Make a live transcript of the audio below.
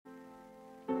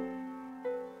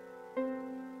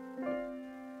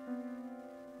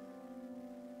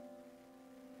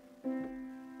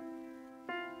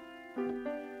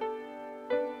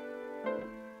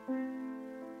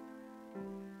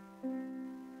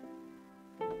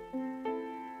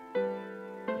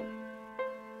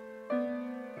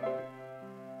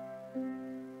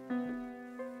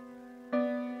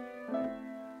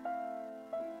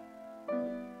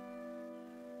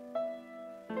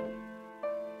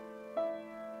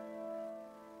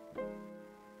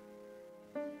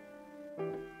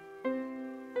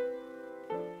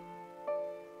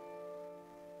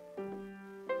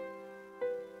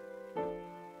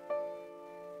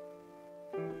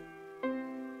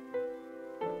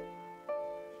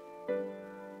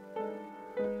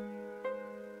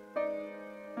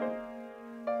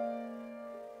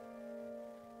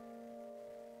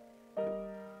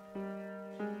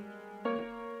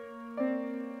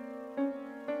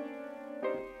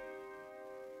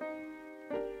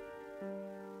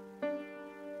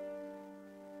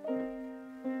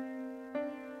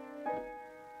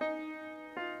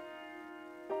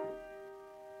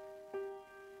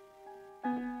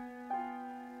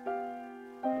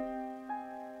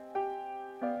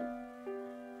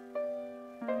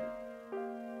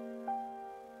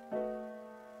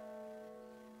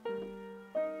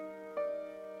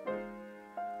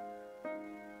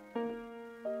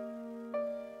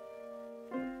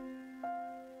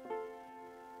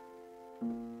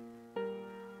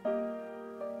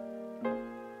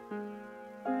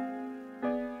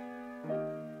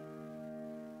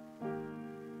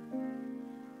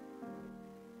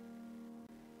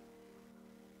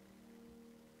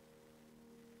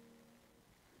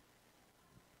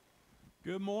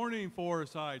Good morning,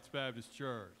 Forest Heights Baptist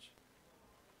Church.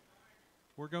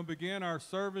 We're going to begin our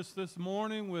service this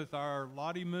morning with our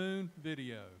Lottie Moon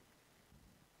video.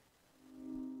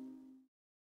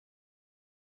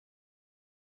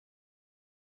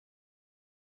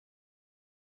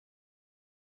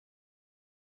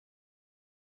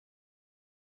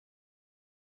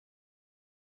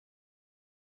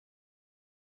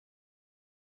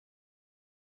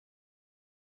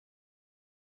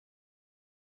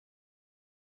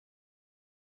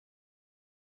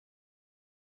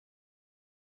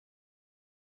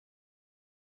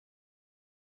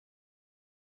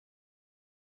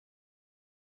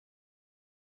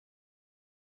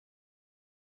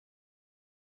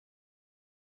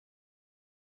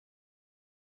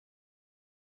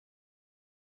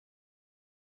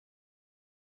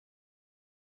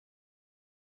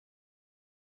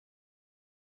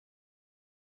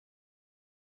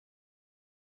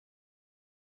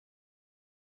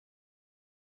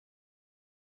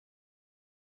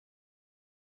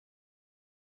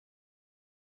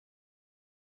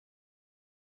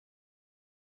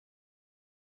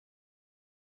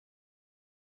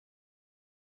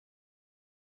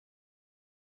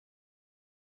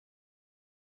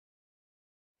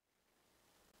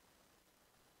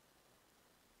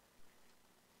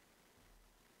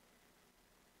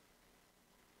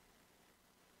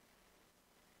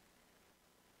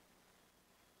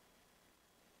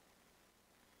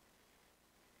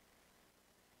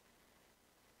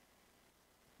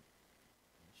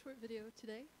 Short video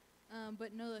today,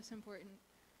 but no less important.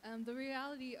 The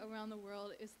reality around the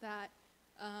world is that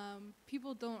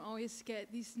people don't always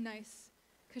get these nice,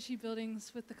 cushy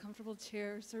buildings with the comfortable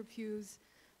chairs or pews,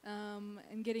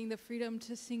 and getting the freedom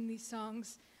to sing these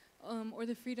songs, or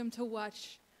the freedom to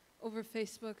watch over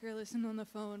Facebook or listen on the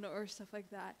phone or stuff like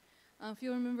that. If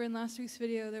you remember in last week's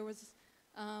video, there was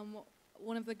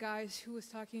one of the guys who was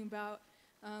talking about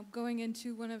going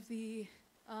into one of the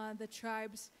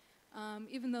tribes.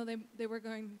 Even though they were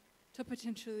going to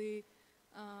potentially,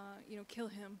 kill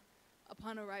him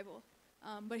upon arrival.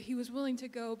 But he was willing to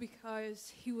go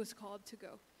because he was called to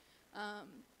go.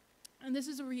 And this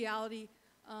is a reality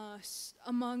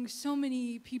among so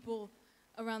many people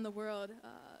around the world.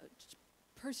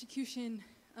 Persecution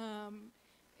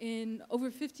in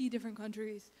over 50 different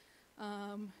countries,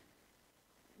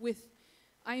 with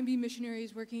IMB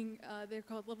missionaries working, they're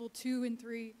called level 2 and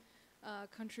 3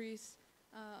 countries.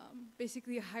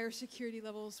 Basically higher security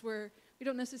levels where we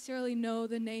don't necessarily know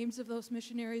the names of those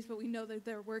missionaries, but we know that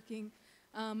they're working,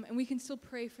 and we can still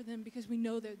pray for them because we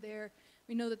know they're there.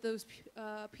 We know that those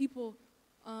people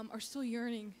are still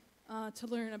yearning to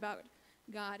learn about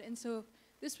God. And so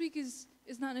this week is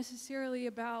not necessarily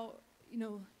about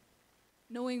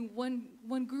knowing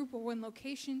one group or one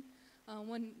location,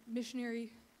 one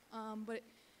missionary, but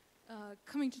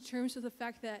coming to terms with the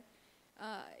fact that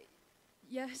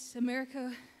yes,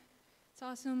 America, it's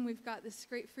awesome. We've got this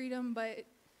great freedom, but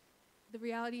the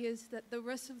reality is that the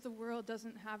rest of the world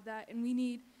doesn't have that, and we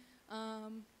need,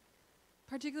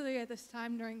 particularly at this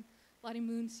time during Lottie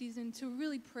Moon season, to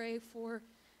really pray for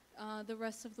the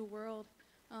rest of the world,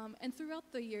 and throughout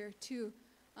the year too,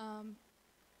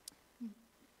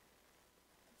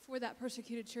 for that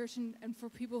persecuted church and for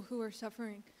people who are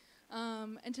suffering,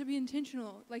 and to be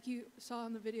intentional, like you saw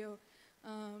in the video.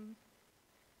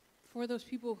 For those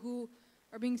people who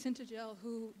are being sent to jail,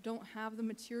 who don't have the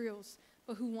materials,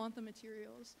 but who want the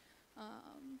materials.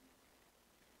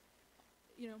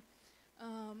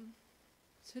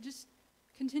 So just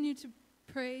continue to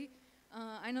pray.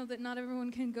 I know that not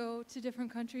everyone can go to different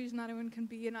countries, not everyone can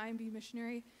be an IMB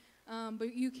missionary,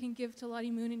 but you can give to Lottie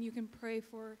Moon and you can pray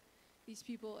for these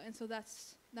people, and so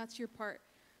that's your part.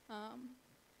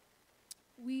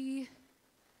 We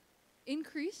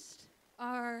increased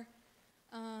our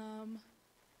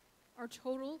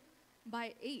total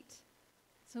by 8.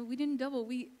 So we didn't double,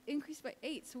 we increased by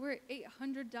 8. So we're at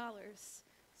 $800.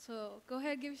 So go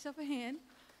ahead, give yourself a hand.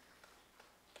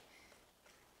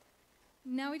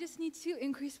 Now we just need to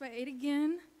increase by 8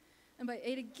 again, and by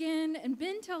 8 again. And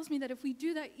Ben tells me that if we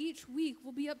do that each week,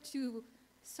 we'll be up to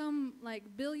some like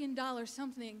 $1 billion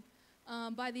something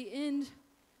by the end.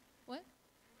 What?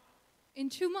 In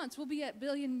 2 months, we'll be at $1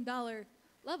 billion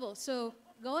level. So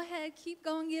go ahead, keep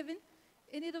going giving,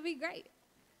 and it'll be great.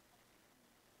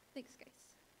 Thanks, guys.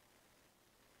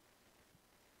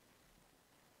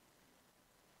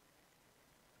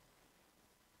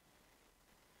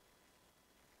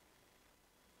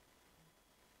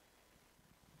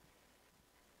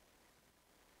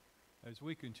 As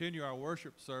we continue our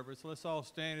worship service, let's all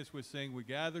stand as we sing, "We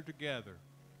Gather Together."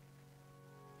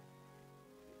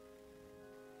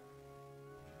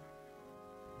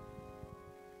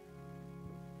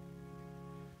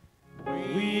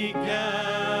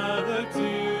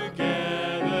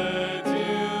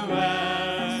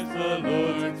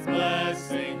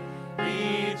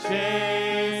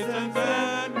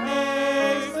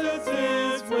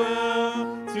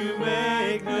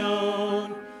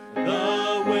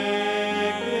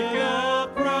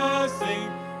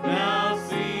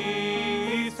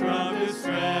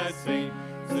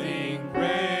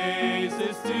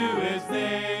 his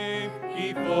name,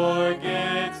 he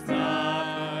forgets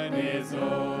not his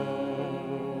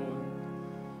own.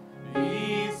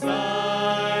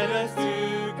 Beside us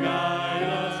to guide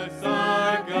us,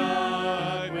 our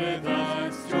God with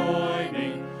us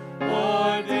joining,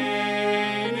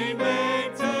 ordaining,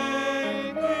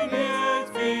 maintaining his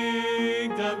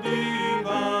kingdom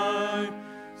divine.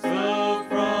 So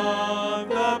from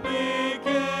the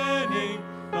beginning,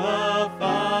 the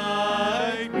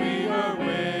fight we were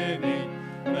winning.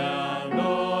 The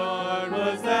Lord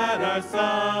was at our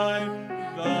side,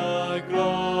 the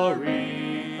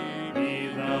glory be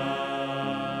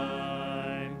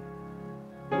thine.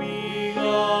 We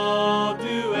all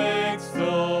do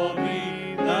extol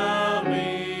thee, the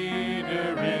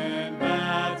leader in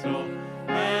battle,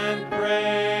 and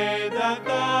pray that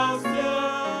thou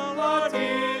still our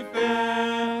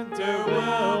defender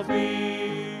will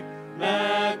be.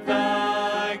 Let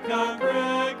thy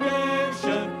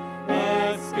congregation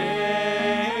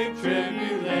escape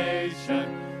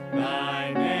tribulation.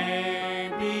 Thy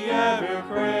name be ever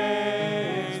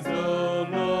praised, O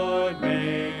Lord,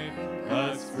 make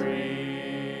us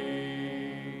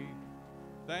free.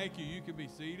 Thank you. You can be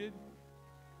seated.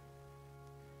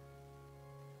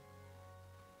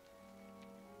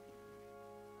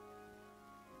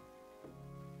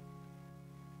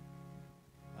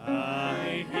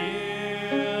 I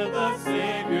hear the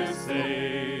Savior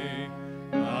say,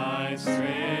 my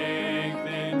strength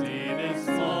indeed is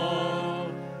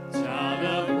small. Child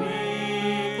of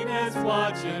weakness,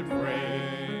 watch and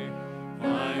pray.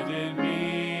 Find in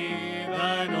me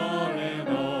thine all in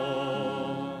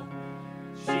all.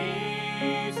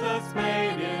 Jesus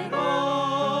paid it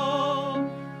all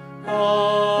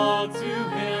to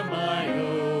him I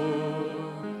owe.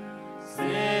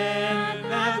 Sin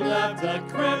had left a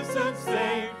crimson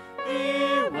stain,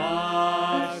 he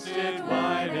washed it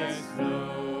white as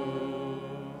snow.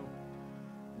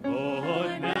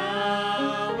 Lord,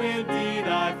 now indeed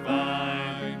I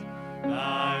find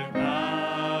thy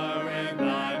power and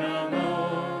thine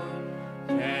alone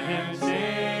can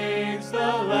change the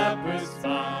leper's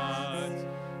spot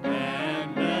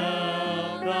and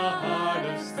melt the heart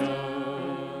of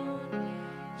stone.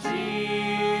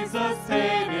 Jesus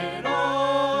paid it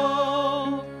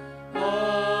all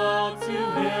to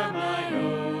him I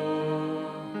owe.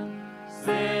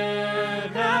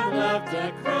 Sin had left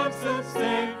a crimson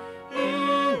stain,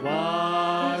 he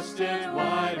washed it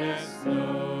white as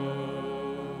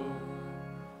snow.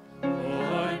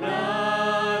 For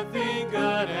nothing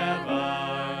good have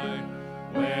I,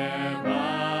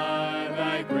 whereby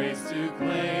thy grace to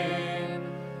claim.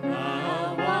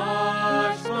 I'll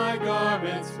wash my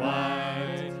garments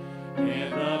white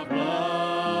in the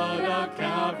blood of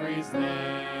Calvary's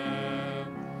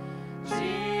Lamb.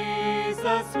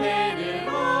 Jesus paid it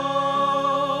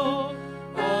all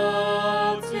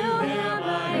to him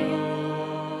I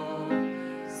owe.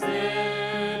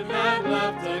 Sin had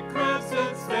left a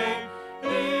crimson stain,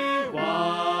 he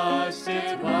washed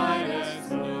it white as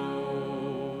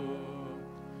snow.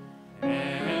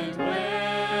 And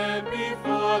when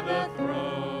before the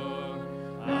throne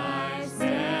I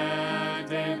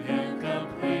stand in him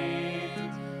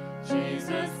complete,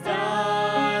 Jesus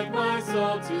died my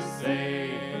soul to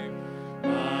save,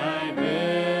 my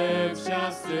lips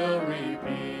shall still repeat.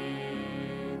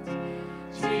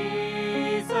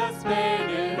 Jesus paid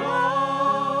it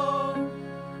all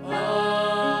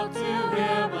to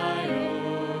him I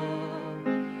owe.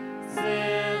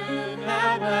 Sin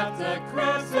had left a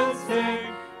crimson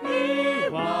stain, he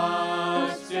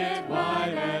washed it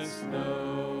white as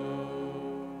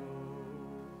snow.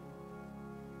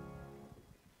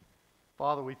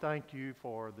 Father, we thank you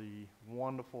for the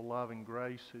wonderful love and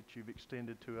grace that you've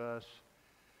extended to us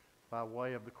by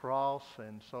way of the cross,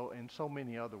 and so in so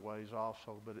many other ways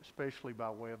also, but especially by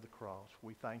way of the cross.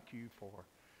 We thank you for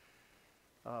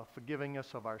forgiving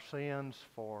us of our sins,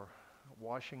 for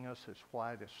washing us as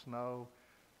white as snow,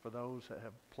 for those that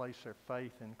have placed their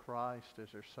faith in Christ as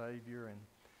their Savior.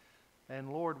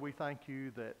 And Lord, we thank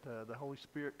you that the Holy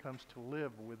Spirit comes to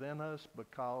live within us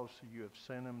because you have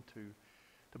sent him to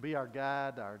be our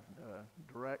guide, our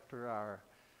director, our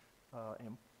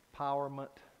empowerment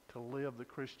to live the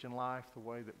Christian life the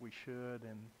way that we should.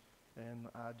 And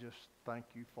I just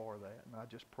thank you for that. And I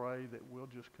just pray that we'll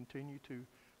just continue to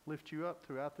lift you up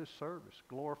throughout this service,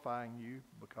 glorifying you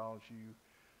because you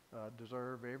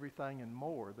deserve everything and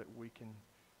more that we can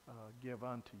give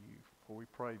unto you. For we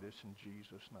pray this in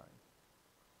Jesus' name.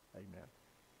 Amen.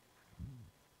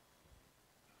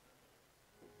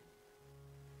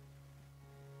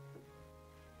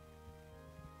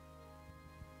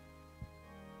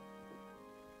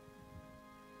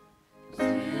 To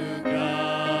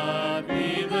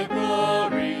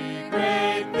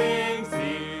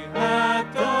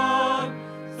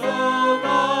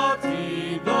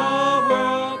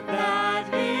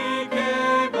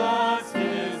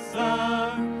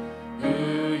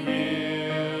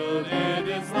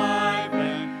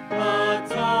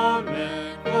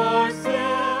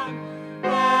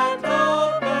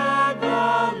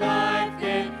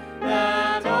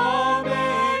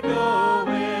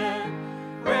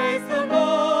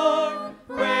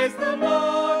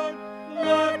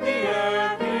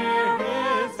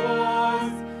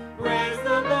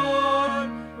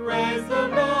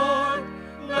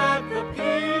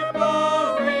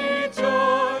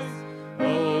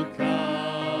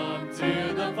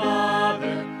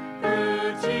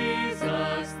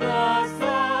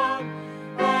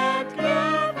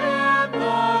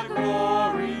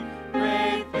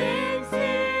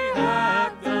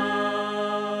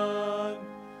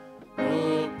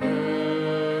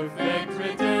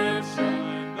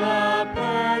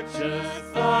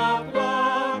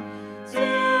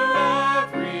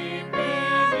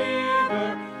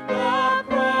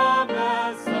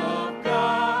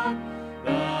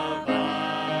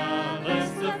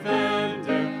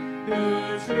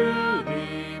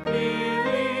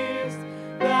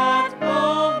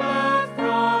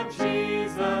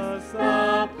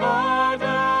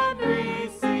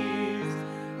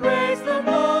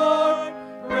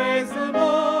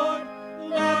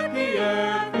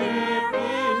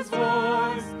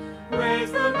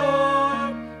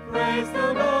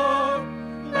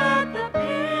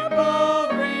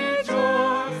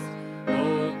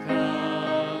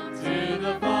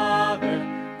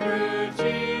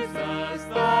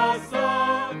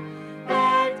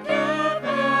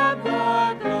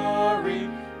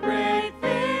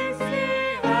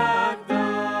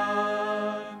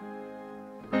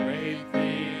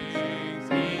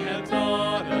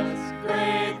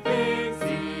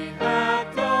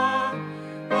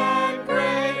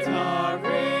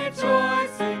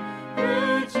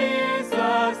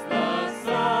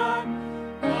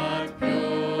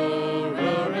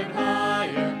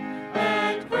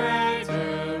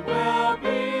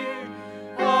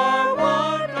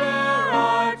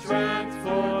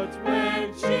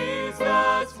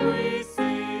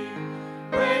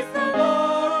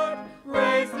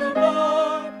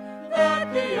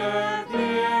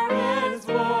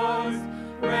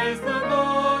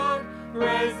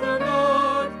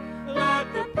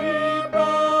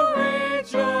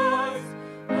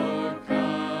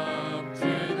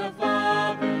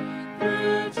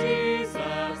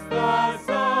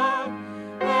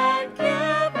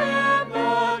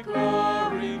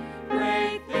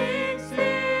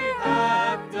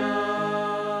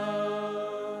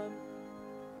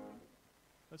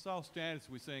Let's all stand as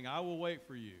we sing, I Will Wait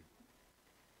for You.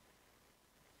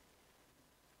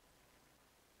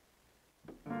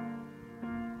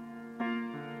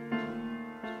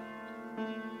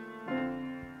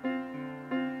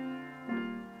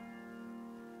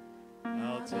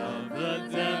 Out of the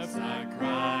depths I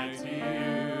cry to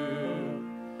you.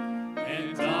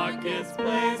 In darkest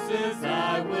places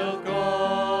I will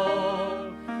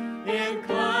go.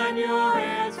 Incline your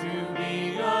ear to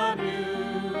me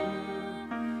anew,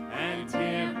 and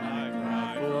hear my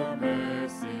cry for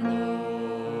mercy,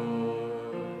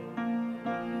 Lord.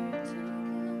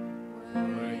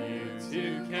 Were you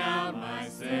to count my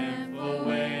sinful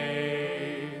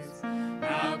ways,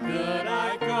 how could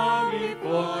I come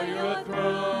before your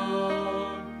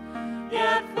throne?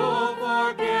 Yet full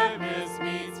forgiveness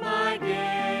meets my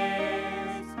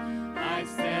gaze. I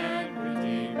stand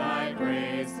redeemed by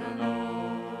grace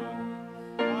alone.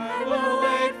 I will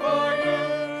wait for you,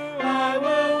 I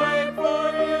will wait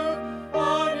for you,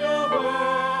 on your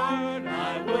word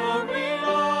I will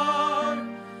rely.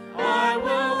 I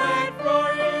will wait for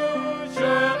you,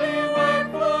 surely wait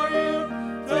for you,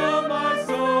 till my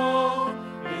soul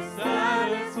is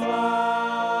satisfied.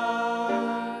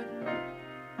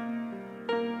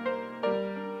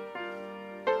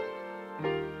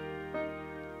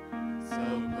 So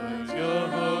put your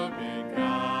hope in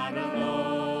God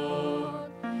alone.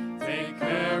 Take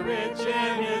courage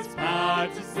in His power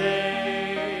to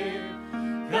save,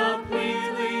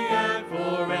 completely and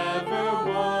forever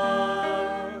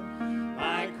won.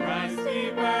 By Christ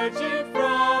emerging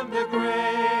from the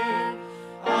grave,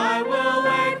 I will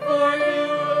wait for you,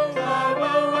 I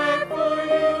will wait for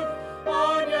you,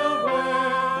 on your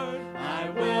word I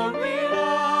will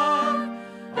rely.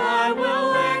 I will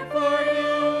wait for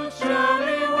you,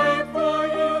 surely wait for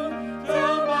you,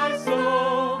 till my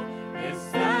soul is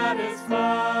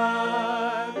satisfied.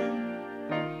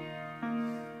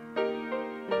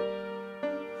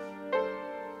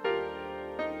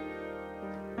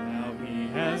 Now He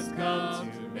has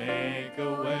come to make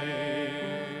a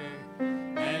way,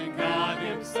 and God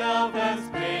Himself has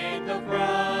paid the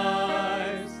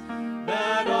price,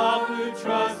 that all who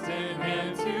trust in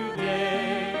Him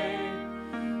today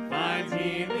find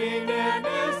healing in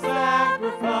His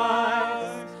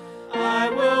sacrifice. I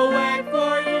will wait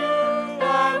for you,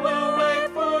 I will wait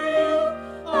for you,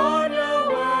 on your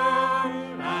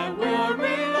word I will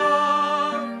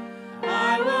rely.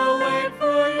 I will wait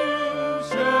for you,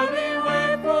 surely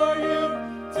wait for you,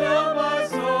 till my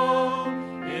soul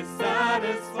is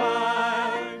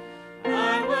satisfied.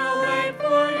 I will wait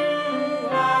for you,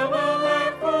 I will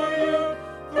wait for you,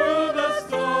 through the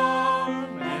storm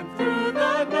and through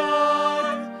the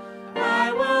night. I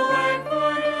will wait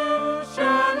for you,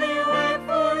 surely wait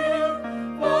for you,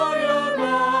 for your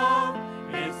love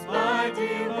is my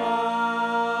delight.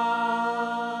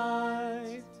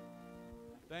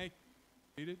 Thank you.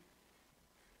 Seated.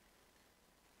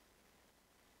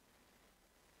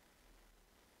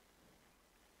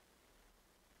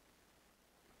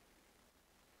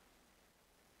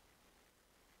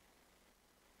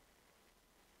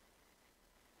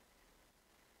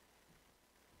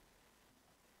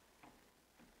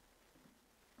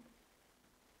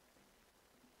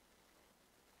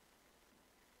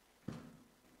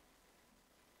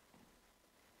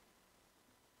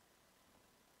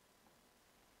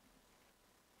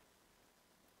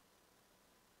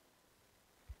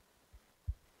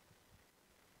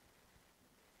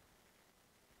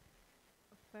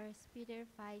 First Peter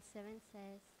 5:7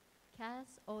 says,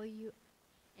 "Cast all your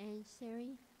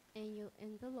anxiety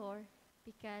in the Lord,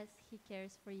 because He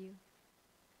cares for you."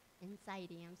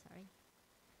 Anxiety, I'm sorry.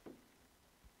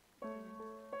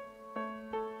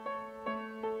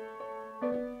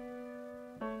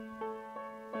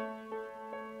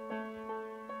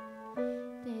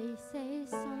 They say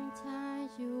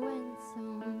sometimes you win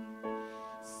some,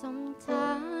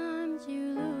 sometimes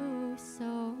you lose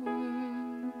some.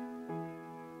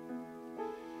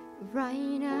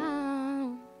 Right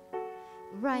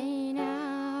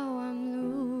now I'm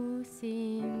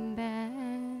losing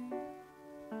back.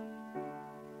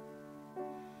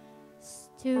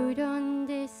 Stood on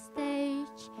this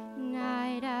stage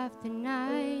night after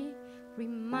night,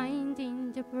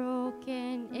 reminding the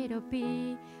broken it'll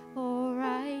be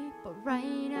alright. But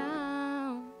right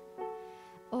now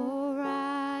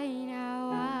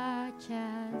I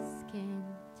just can't.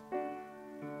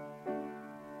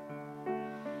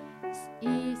 It's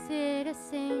easy to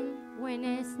sing when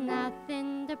it's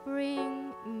nothing to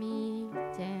bring me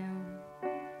down.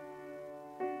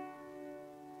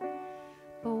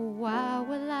 But what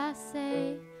will I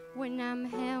say when I'm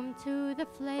held to the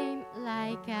flame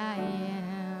like I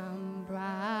am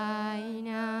right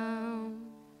now.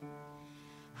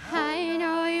 I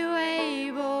know you're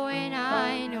able and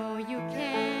I know you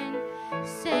can.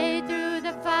 Say through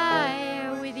the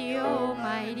fire with your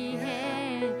mighty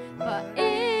hand. But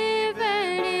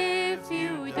even if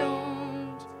you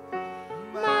don't,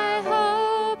 my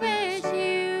hope is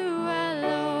you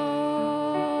alone.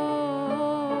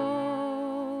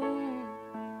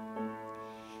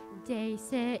 They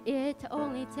say it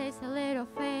only takes a little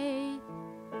faith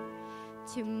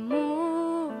to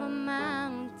move a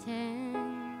mountain.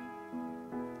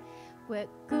 What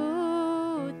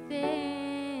good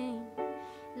thing,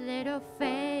 little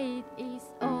faith is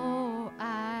all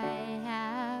I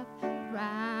have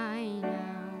right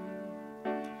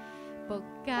now. But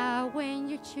God, when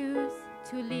you choose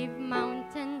to leave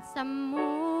mountains and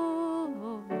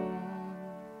move on,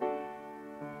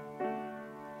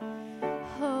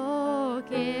 oh,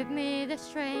 give me the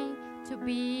strength to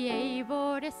be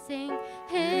able to sing,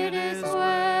 it is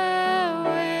well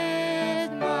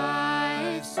with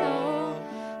my soul.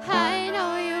 I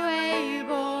know you're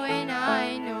able and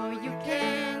I know you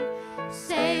can.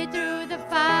 Say through the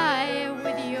fire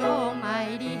with your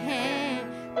mighty hand.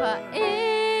 But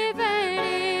even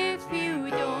if you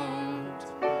don't,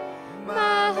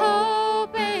 my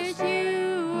hope is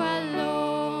you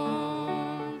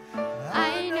alone.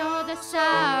 I know the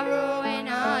sorrow and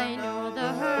I know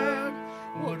the hurt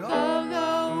will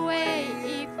go away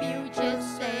if you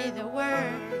just say the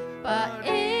word. But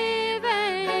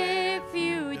even if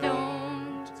you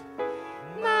don't,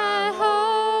 my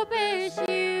hope is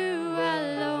you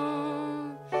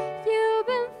alone. You've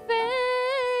been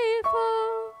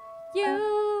faithful,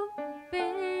 you've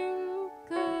been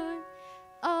good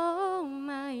all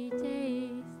my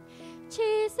days.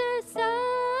 Jesus,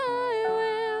 I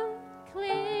will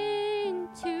cling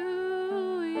to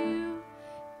you.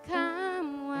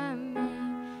 Come what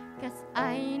may, 'cause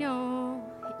I know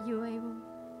you're able.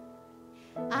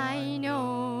 I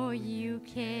know you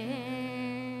can.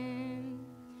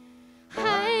 I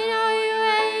know you're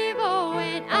able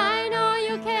and I know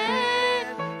you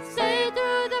can. Say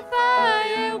through the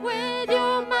fire with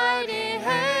your mighty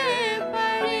hand.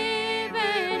 But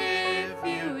even if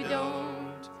you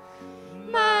don't,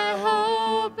 my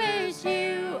hope is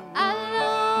you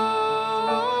alone.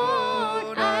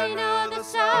 I know the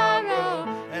sorrow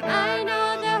and I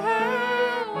know the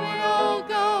hurt will all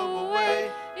go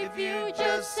away if you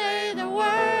just say the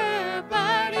word.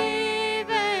 But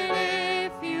even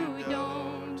if you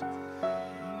don't,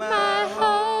 my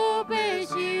hope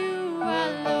is you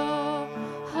alone.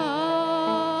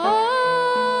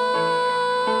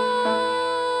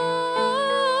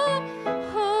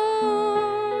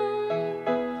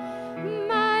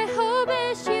 My hope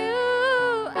is you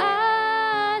alone.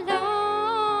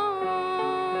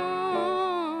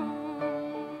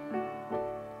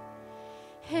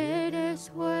 It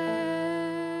is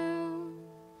well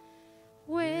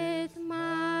with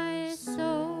my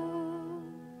soul.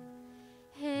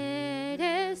 It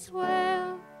is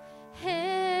well.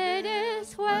 It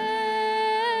is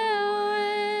well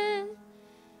with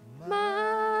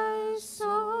my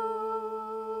soul.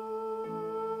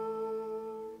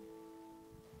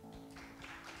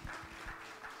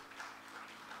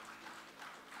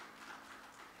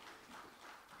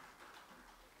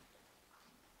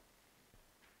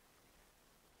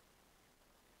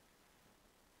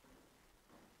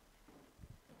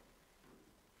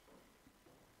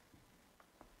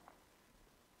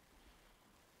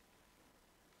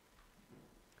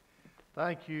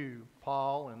 Thank you,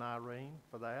 Paul and Irene,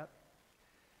 for that.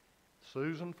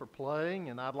 Susan for playing,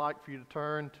 and I'd like for you to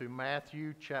turn to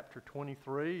Matthew chapter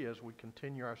 23 as we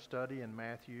continue our study in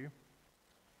Matthew.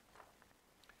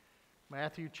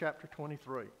 Matthew chapter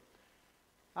 23.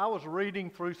 I was reading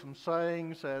through some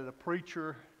sayings that a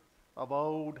preacher of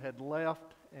old had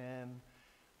left, and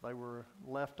they were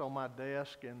left on my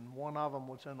desk, and one of them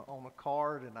was on a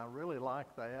card, and I really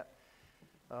liked that.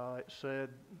 It said,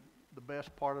 the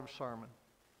best part of a sermon,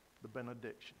 the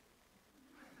benediction.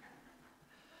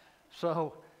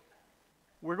 So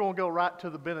we're going to go right to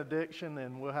the benediction,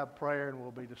 and we'll have prayer and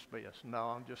we'll be dismissed. No,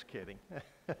 I'm just kidding.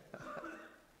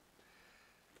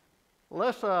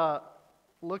 Let's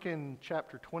look in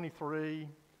chapter 23.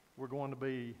 We're going to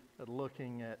be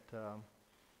looking at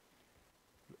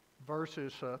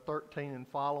verses 13 and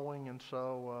following, and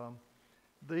so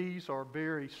these are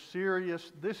very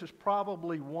serious. This is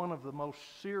probably one of the most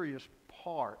serious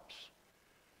parts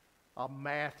of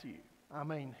Matthew. I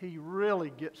mean, he really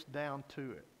gets down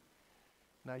to it.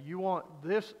 Now, you want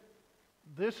this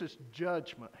is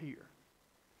judgment here.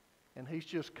 And he's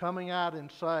just coming out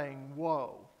and saying,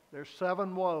 woe. There's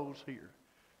 7 woes here.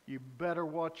 You better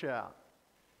watch out.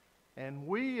 And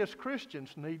we as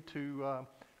Christians need to,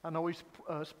 I know he's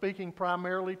speaking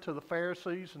primarily to the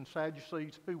Pharisees and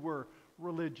Sadducees who were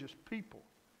religious people.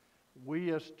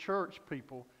 We as church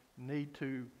people need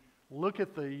to look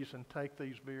at these and take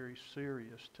these very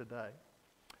serious today.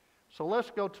 So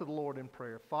let's go to the Lord in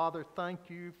prayer. Father, thank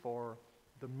you for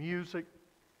the music.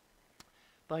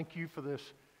 Thank you for this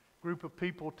group of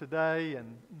people today,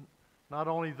 and not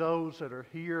only those that are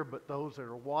here, but those that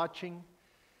are watching.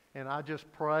 And I just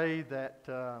pray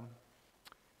that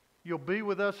you'll be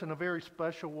with us in a very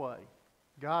special way.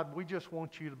 God, we just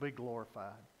want you to be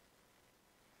glorified.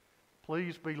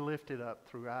 Please be lifted up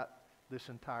throughout this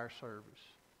entire service.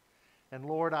 And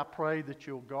Lord, I pray that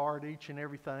you'll guard each and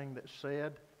everything that's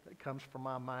said that comes from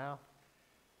my mouth.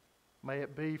 May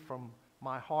it be from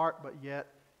my heart, but yet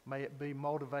may it be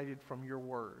motivated from your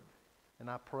word. And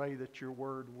I pray that your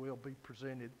word will be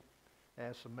presented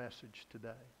as a message today.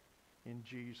 In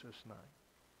Jesus' name,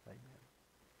 amen.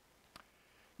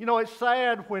 You know, it's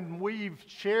sad when we've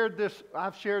shared this,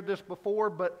 I've shared this before,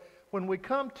 but when we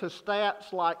come to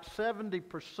stats like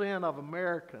 70% of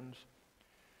Americans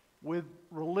with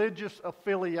religious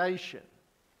affiliation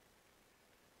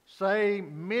say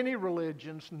many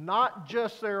religions, not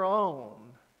just their own,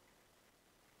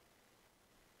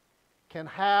 can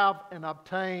have and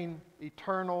obtain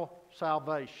eternal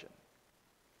salvation.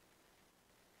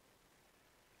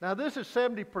 Now, this is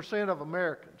 70% of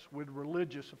Americans with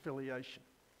religious affiliation.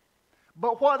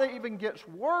 But what even gets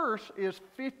worse is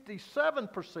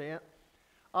 57%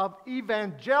 of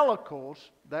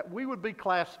evangelicals that we would be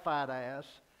classified as,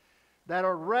 that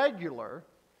are regular,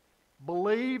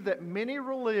 believe that many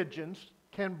religions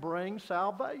can bring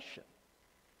salvation.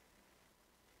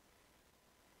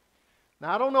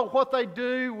 Now, I don't know what they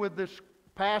do with this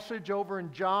passage over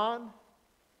in John,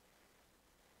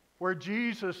 where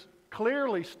Jesus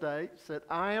clearly states that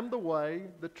I am the way,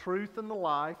 the truth, and the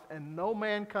life, and no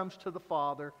man comes to the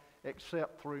Father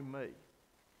except through me.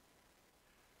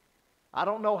 I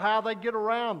don't know how they get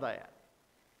around that.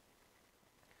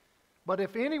 But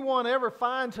if anyone ever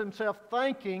finds himself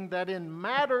thinking that in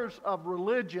matters of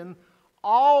religion,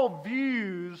 all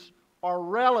views are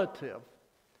relative,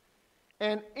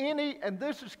 and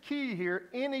this is key here,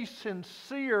 any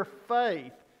sincere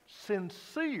faith,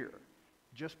 sincere,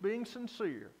 just being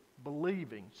sincere,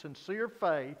 believing, sincere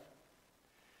faith,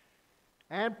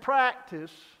 and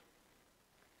practice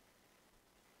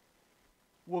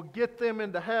will get them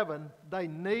into heaven, they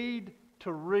need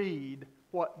to read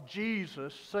what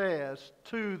Jesus says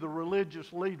to the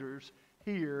religious leaders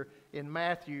here in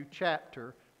Matthew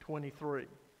chapter 23.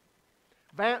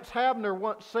 Vance Havner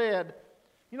once said,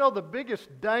 you know, the biggest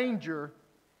danger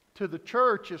to the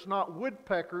church is not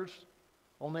woodpeckers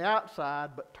on the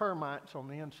outside, but termites on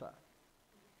the inside.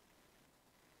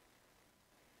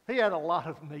 He had a lot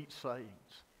of neat sayings.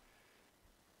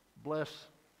 Bless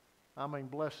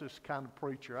this kind of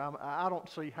preacher. I don't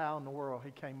see how in the world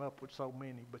he came up with so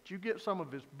many, but you get some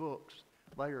of his books,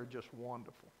 they are just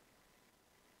wonderful.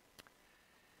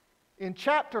 In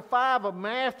chapter 5 of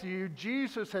Matthew,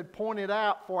 Jesus had pointed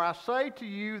out, for I say to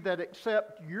you that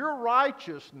except your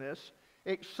righteousness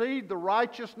exceed the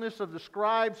righteousness of the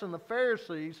scribes and the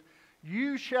Pharisees,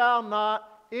 you shall not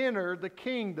enter the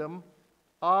kingdom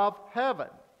of heaven.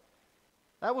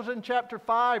 That was in chapter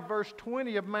 5, verse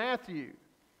 20 of Matthew.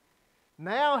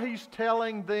 Now he's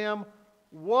telling them,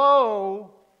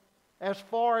 woe as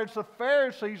far as the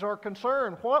Pharisees are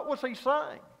concerned. What was he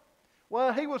saying?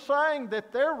 Well, he was saying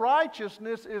that their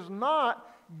righteousness is not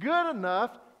good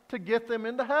enough to get them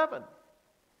into heaven.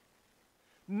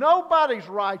 Nobody's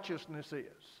righteousness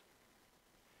is.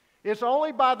 It's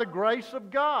only by the grace of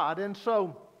God. And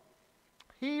so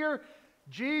here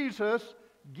Jesus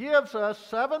gives us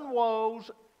 7 woes,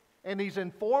 and he's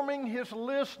informing his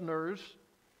listeners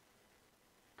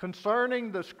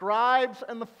concerning the scribes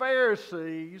and the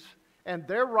Pharisees and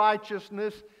their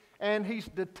righteousness, and he's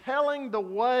detailing the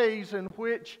ways in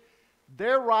which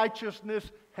their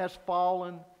righteousness has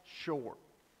fallen short.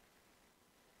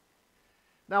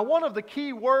 Now, one of the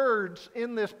key words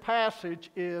in this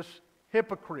passage is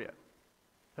hypocrite.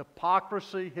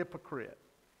 Hypocrisy, hypocrite.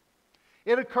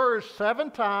 It occurs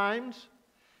 7 times,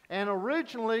 and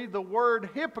originally the word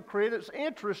hypocrite, it's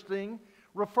interesting,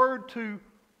 referred to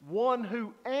one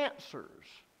who answers.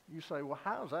 You say, well,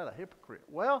 how is that a hypocrite?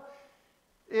 Well,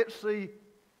 it's the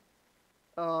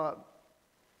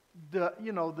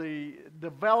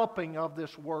developing of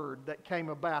this word that came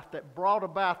about, that brought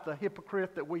about the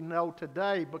hypocrite that we know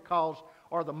today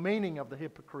or the meaning of the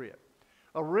hypocrite.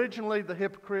 Originally, the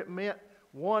hypocrite meant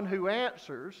one who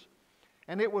answers,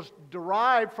 and it was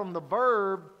derived from the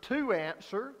verb to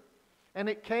answer, and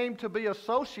it came to be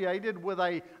associated with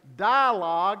a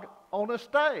dialogue on a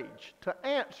stage to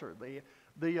answer.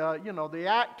 The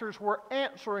actors were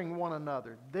answering one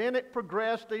another. Then it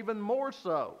progressed even more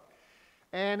so.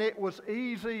 And it was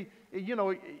easy,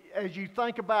 as you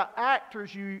think about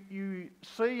actors, you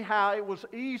see how it was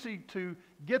easy to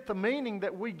get the meaning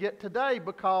that we get today,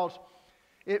 because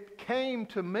it came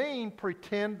to mean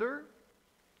pretender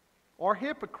or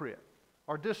hypocrite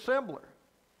or dissembler.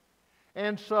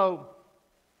 And so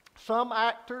some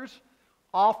actors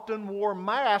often wore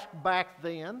masks back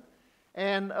then,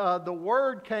 and the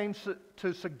word came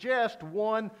to suggest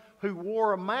one who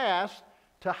wore a mask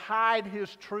to hide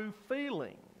his true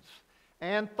feelings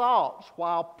and thoughts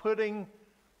while putting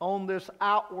on this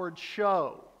outward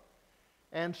show.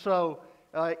 And so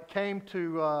it came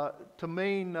to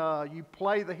mean you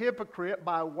play the hypocrite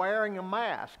by wearing a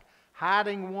mask,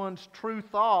 hiding one's true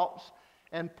thoughts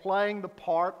and playing the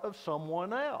part of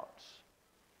someone else.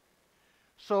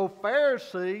 So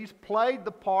Pharisees played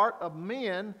the part of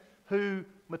men who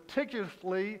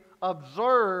meticulously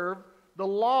observed the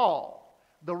law,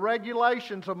 the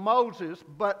regulations of Moses,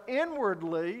 but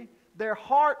inwardly their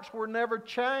hearts were never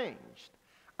changed.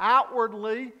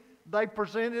 Outwardly, they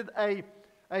presented a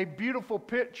beautiful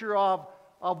picture of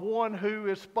one who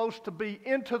is supposed to be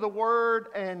into the Word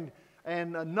and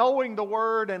knowing the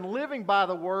Word and living by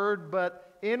the Word,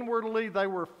 but inwardly they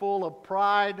were full of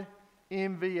pride,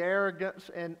 envy,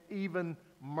 arrogance, and even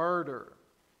murder.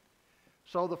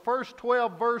 So the first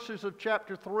 12 verses of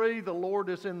chapter 3, the Lord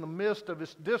is in the midst of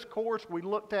His discourse we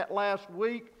looked at last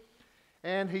week,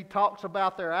 and He talks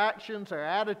about their actions, their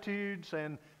attitudes,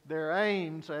 and their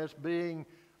aims as being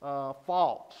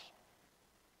false.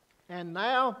 And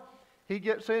now He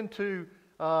gets into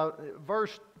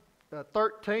verse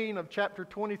 13 of chapter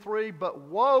 23, "But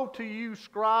woe to you,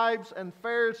 scribes and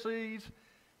Pharisees,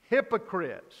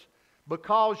 hypocrites,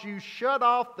 because you shut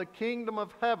off the kingdom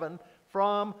of heaven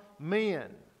from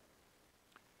men."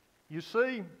 You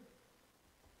see,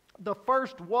 the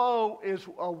first woe is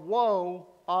a woe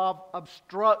of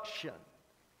obstruction.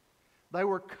 They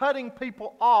were cutting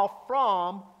people off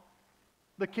from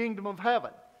the kingdom of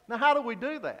heaven. Now, how do we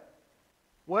do that?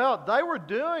 Well, they were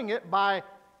doing it by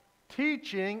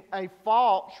teaching a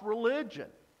false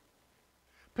religion.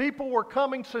 People were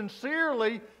coming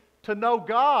sincerely to know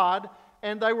God,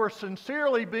 and they were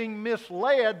sincerely being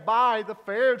misled by the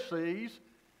Pharisees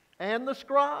and the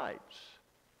scribes.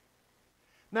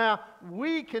 Now,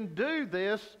 we can do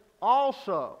this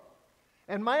also.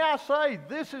 And may I say,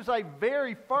 this is a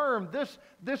very firm, this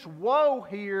woe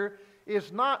here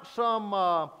is not some,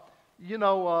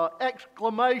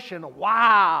 exclamation,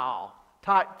 wow,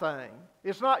 type thing.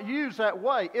 It's not used that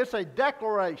way. It's a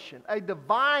declaration, a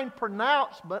divine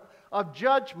pronouncement of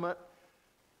judgment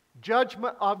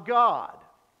of God.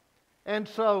 And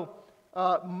so,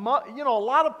 a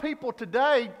lot of people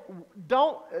today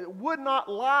would not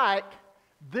like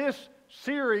this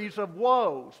series of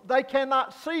woes. They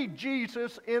cannot see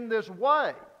Jesus in this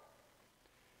way.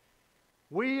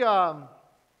 We have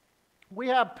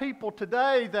people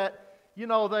today that,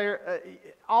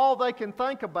 all they can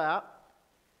think about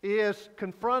is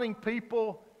confronting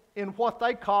people in what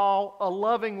they call a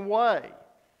loving way.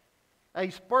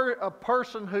 A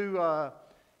person who,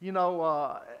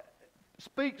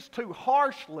 speaks too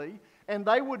harshly, and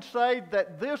they would say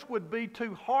that this would be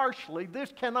too harshly.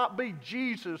 This cannot be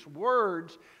Jesus'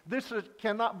 words.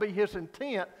 Cannot be His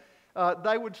intent.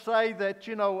 They would say that,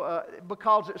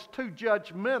 because it's too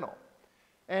judgmental.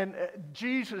 And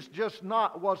Jesus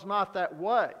was not that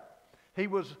way. He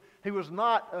was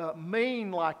not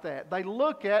mean like that. They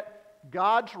look at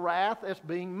God's wrath as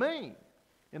being mean.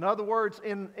 In other words,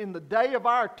 in the day of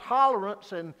our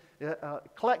tolerance and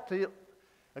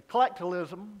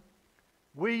collectivism,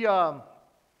 we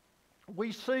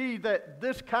see that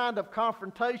this kind of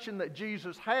confrontation that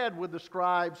Jesus had with the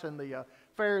scribes and the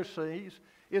Pharisees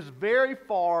is very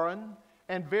foreign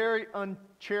and very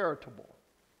uncharitable.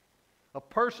 A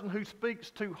person who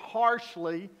speaks too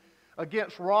harshly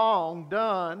against wrong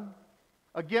done,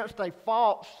 against a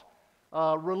false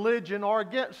religion, or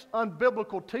against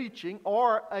unbiblical teaching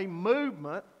or a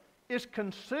movement is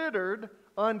considered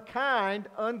unkind,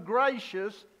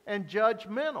 ungracious, and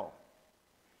judgmental.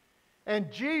 And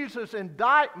Jesus'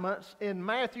 indictments in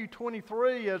Matthew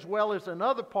 23, as well as in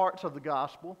other parts of the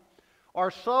gospel,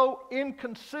 are so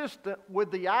inconsistent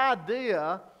with the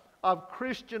idea of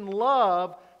Christian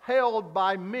love held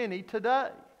by many today.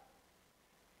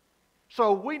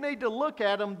 So we need to look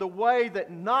at them the way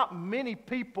that not many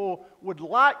people would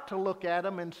like to look at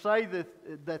them, and say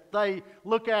that they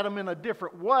look at them in a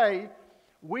different way.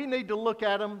 we need to look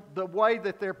at them the way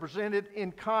that they're presented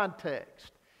in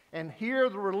context. And here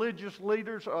the religious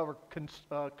leaders are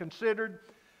considered,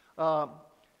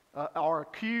 are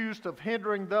accused of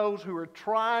hindering those who are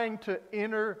trying to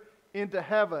enter into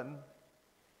heaven,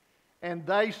 and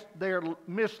they're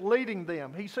misleading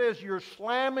them. He says, you're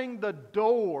slamming the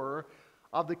door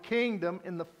of the kingdom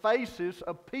in the faces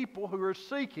of people who are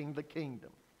seeking the kingdom.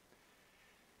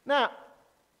 Now,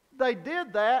 they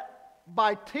did that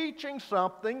by teaching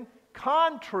something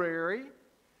contrary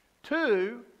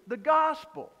to the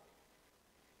gospel.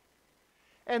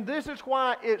 And this is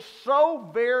why it's so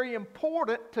very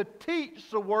important to teach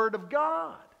the Word of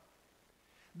God.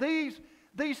 These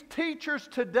teachers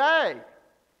today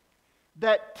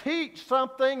that teach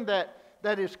something that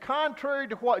is contrary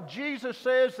to what Jesus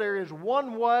says, there is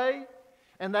one way,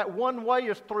 and that one way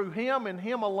is through Him and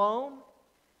Him alone,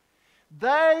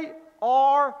 they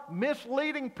are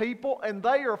misleading people, and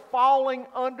they are falling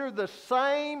under the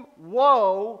same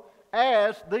woe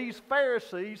as these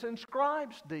Pharisees and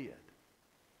scribes did.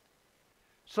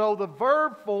 So the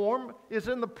verb form is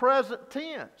in the present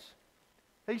tense.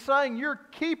 He's saying you're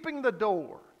keeping the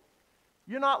door.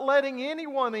 You're not letting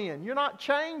anyone in. You're not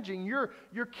changing. You're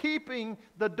keeping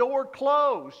the door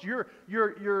closed.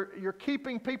 You're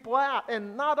keeping people out.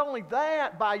 And not only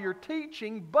that, by your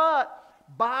teaching, but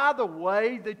by the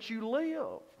way that you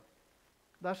live.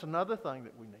 That's another thing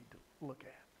that we need to look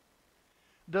at.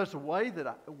 Does the way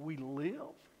that we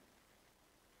live?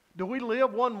 Do we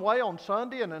live one way on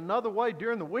Sunday and another way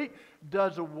during the week?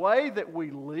 Does the way that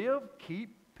we live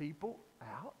keep people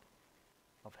out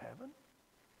of heaven?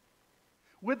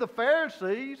 With the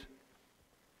Pharisees,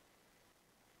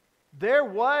 their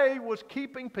way was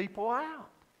keeping people out.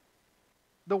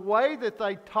 The way that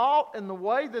they taught and the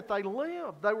way that they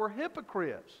lived, they were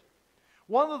hypocrites.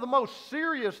 One of the most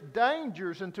serious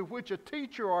dangers into which a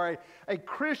teacher or a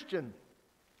Christian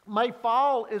may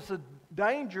fall is the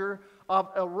danger of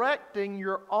erecting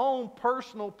your own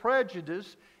personal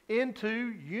prejudice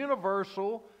into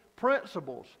universal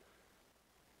principles,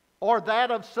 or that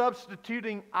of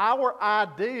substituting our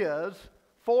ideas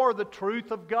for the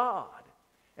truth of God.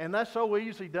 And that's so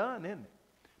easy done, isn't it?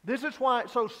 This is why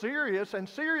it's so serious, and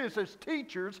serious as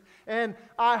teachers, and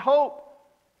I hope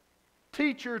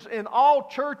teachers in all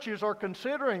churches are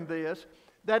considering this,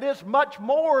 that it's much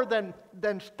more than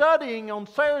studying on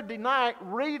Saturday night,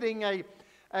 reading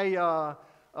a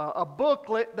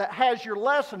booklet that has your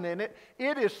lesson in it.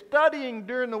 It is studying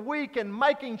during the week and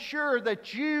making sure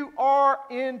that you are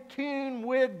in tune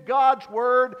with God's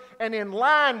Word and in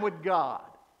line with God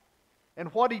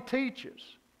and what He teaches.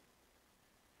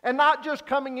 And not just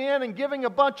coming in and giving a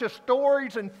bunch of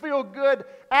stories and feel-good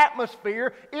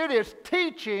atmosphere. It is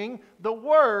teaching the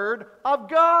Word of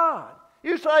God.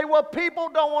 You say, well, people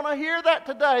don't want to hear that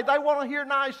today. They want to hear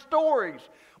nice stories.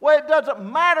 Well, it doesn't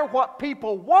matter what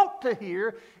people want to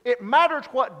hear. It matters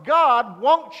what God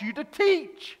wants you to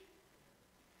teach.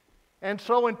 And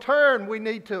so in turn, we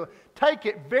need to take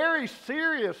it very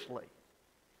seriously.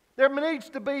 There needs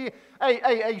to be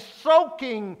a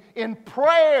soaking in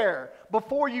prayer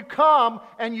before you come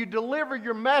and you deliver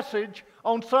your message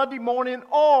on Sunday morning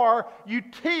or you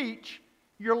teach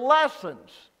your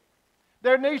lessons.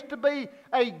 There needs to be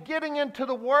a getting into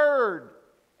the Word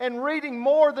and reading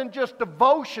more than just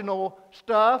devotional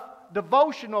stuff,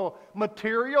 devotional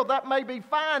material. That may be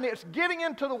fine. It's getting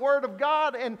into the Word of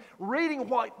God and reading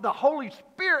what the Holy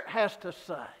Spirit has to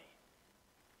say.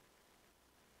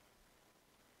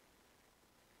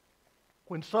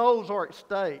 When souls are at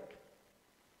stake,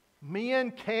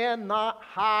 men cannot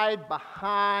hide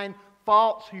behind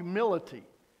false humility.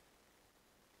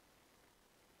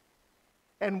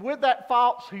 And with that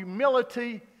false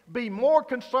humility, be more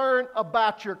concerned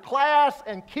about your class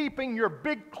and keeping your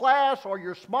big class or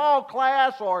your small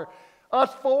class or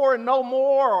us four and no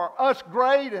more or us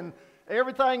great and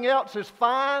everything else is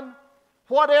fine.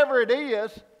 Whatever it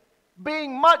is,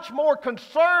 being much more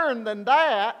concerned than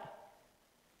that,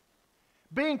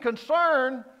 being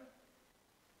concerned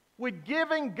with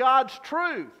giving God's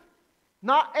truth.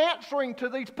 Not answering to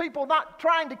these people, not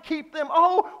trying to keep them,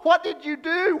 oh, what did you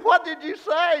do? What did you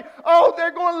say? Oh, they're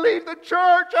going to leave the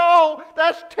church. Oh,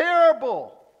 that's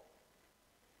terrible.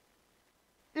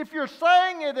 If you're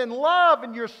saying it in love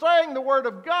and you're saying the Word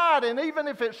of God, and even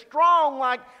if it's strong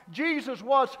like Jesus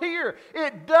was here,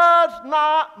 it does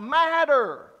not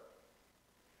matter.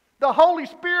 The Holy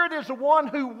Spirit is the one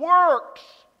who works.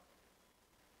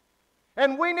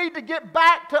 And we need to get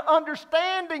back to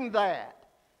understanding that.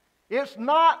 It's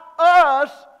not us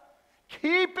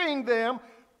keeping them,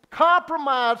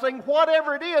 compromising,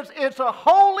 whatever it is. It's a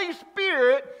Holy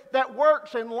Spirit that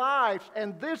works in lives.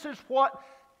 And this is what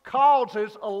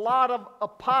causes a lot of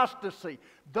apostasy.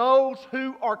 Those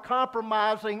who are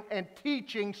compromising and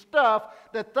teaching stuff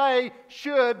that they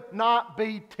should not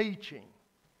be teaching.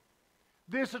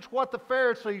 This is what the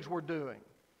Pharisees were doing.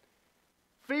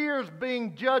 Fears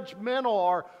being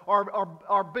judgmental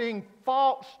or being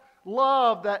false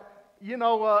love that,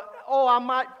 I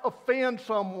might offend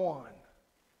someone.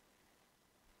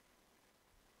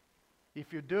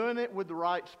 If you're doing it with the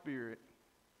right spirit,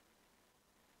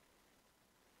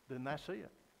 then that's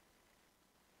it.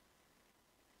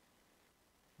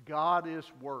 God is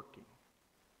working.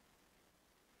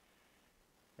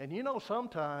 And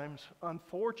sometimes,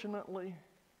 unfortunately,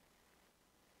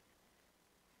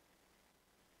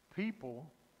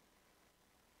 people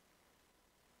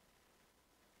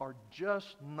are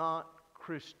just not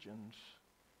Christians.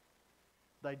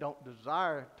 They don't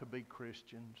desire to be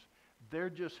Christians.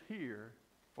 They're just here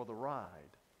for the ride.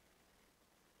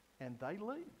 And they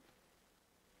leave.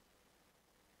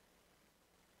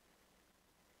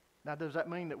 Now, does that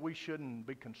mean that we shouldn't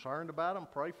be concerned about them,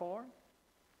 pray for them,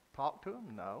 talk to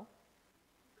them? No.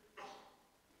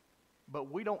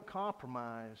 But we don't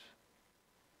compromise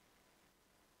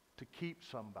to keep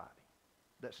somebody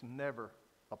that's never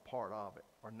a part of it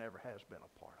or never has been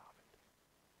a part of it.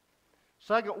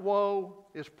 Second woe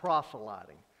is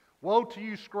proselyting. Woe to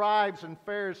you, scribes and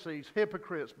Pharisees,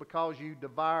 hypocrites, because you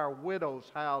devour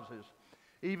widows' houses.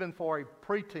 Even for a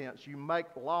pretense you make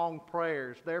long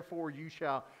prayers. Therefore you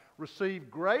shall receive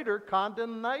greater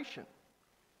condemnation.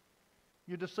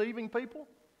 You're deceiving people?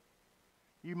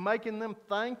 You're making them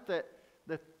think that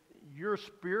you're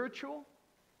spiritual?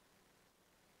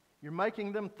 You're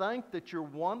making them think that you're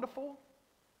wonderful?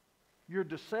 You're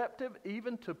deceptive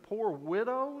even to poor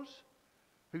widows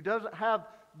who doesn't have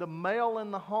the male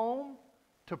in the home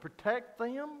to protect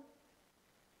them?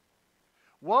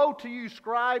 Woe to you,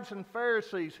 scribes and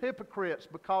Pharisees, hypocrites,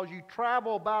 because you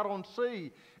travel about on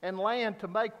sea and land to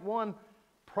make one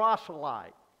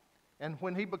proselyte. And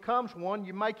when he becomes one,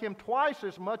 you make him twice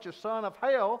as much a son of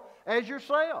hell as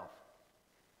yourself.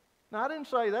 Now, I didn't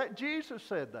say that. Jesus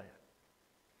said that.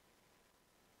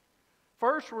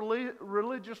 First,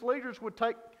 religious leaders would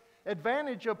take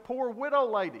advantage of poor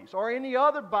widow ladies or any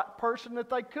other person that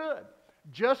they could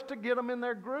just to get them in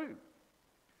their group,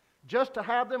 just to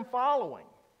have them following.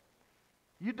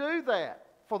 You do that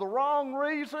for the wrong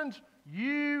reasons,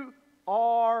 you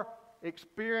are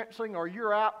experiencing or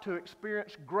you're out to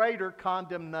experience greater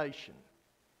condemnation.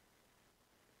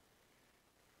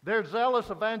 Their zealous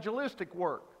evangelistic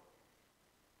work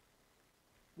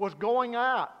was going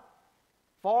out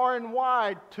far and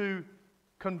wide to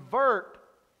convert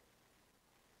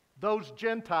those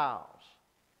Gentiles,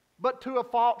 but to a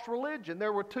false religion.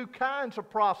 There were two kinds of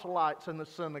proselytes in the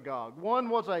synagogue. One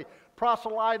was a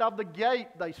proselyte of the gate,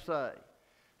 they say.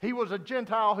 He was a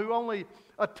Gentile who only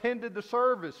attended the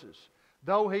services.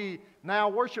 Though he now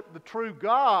worshiped the true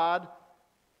God,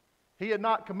 he had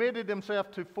not committed himself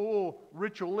to full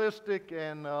ritualistic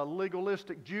and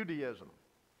legalistic Judaism.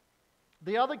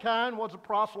 The other kind was a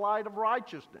proselyte of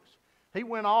righteousness. He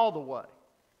went all the way.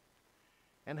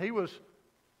 And he was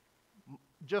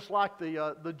just like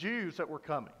the Jews that were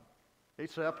coming,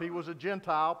 except he was a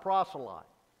Gentile proselyte.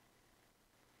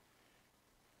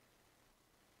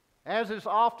 As is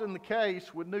often the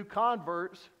case with new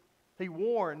converts, he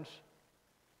warns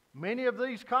many of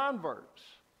these converts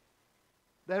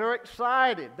that are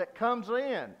excited, that comes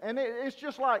in. And it's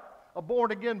just like a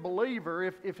born-again believer.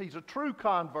 If he's a true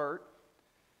convert,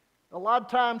 a lot of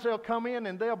times they'll come in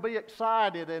and they'll be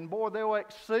excited, and boy, they'll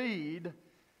exceed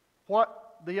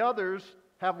what the others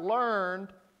have learned,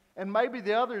 and maybe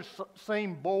the others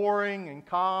seem boring and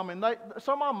calm, and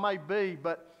some of them may be,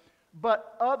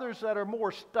 but others that are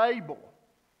more stable,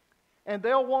 and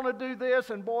they'll want to do this,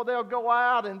 and boy, they'll go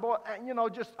out, and boy,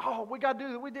 we got to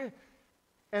do it, we did,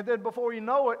 and then before you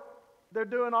know it, they're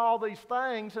doing all these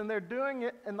things, and they're doing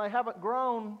it, and they haven't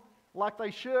grown like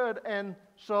they should, and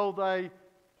so they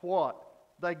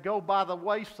go by the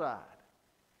wayside.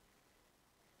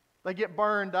 They get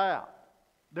burned out.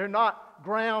 They're not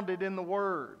grounded in the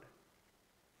Word.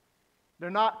 They're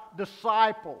not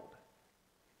discipled.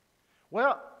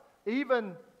 Well,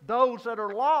 even those that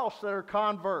are lost, that are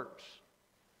converts,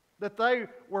 that they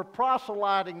were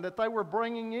proselyting, that they were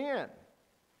bringing in.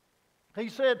 He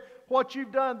said, what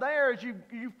you've done there is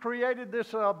you've created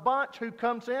this bunch who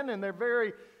comes in and they're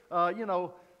very,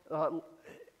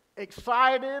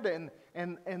 excited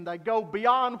and they go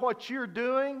beyond what you're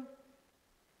doing.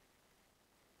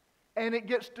 And it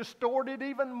gets distorted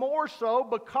even more so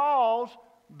because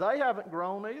they haven't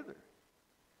grown either.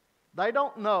 They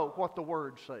don't know what the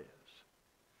Word says.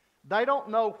 They don't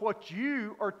know what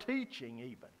you are teaching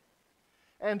even.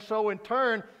 And so in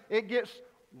turn, it gets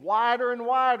wider and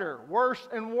wider, worse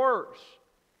and worse.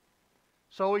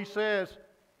 So he says,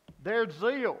 their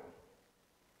zeal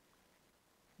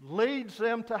leads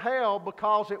them to hell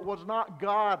because it was not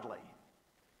godly.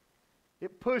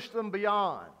 It pushed them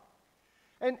beyond.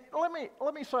 And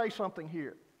let me say something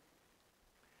here.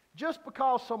 Just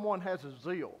because someone has a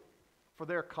zeal for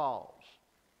their cause,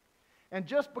 and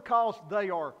just because they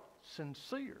are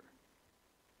sincere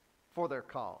for their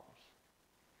cause,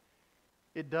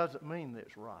 it doesn't mean that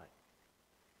it's right.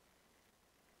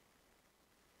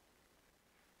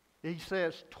 He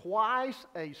says, twice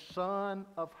a son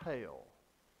of hell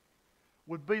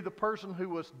would be the person who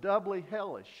was doubly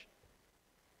hellish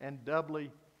and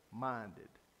doubly minded.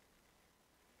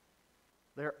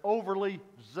 They're overly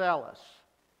zealous.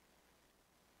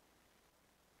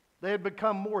 They had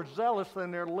become more zealous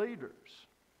than their leaders.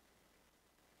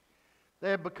 They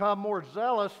had become more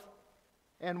zealous,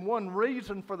 and one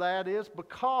reason for that is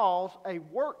because a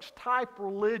works-type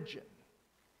religion,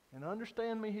 and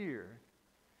understand me here,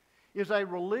 is a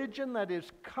religion that is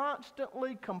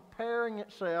constantly comparing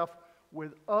itself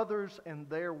with others and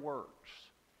their works.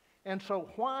 And so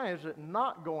why is it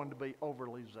not going to be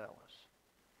overly zealous?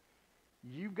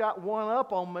 You've got one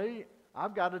up on me,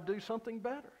 I've got to do something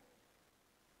better.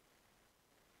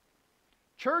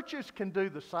 Churches can do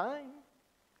the same,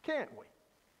 can't we?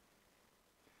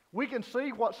 We can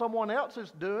see what someone else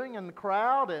is doing in the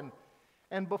crowd,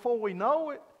 and before we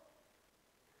know it,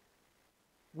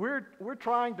 we're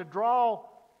trying to draw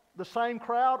the same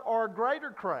crowd or a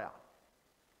greater crowd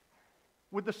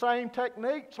with the same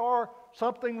techniques or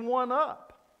something one up.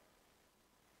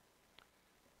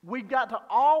 We've got to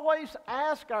always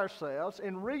ask ourselves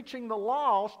in reaching the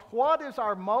lost, what is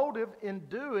our motive in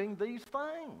doing these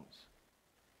things?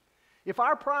 If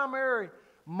our primary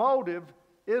motive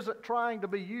isn't trying to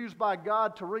be used by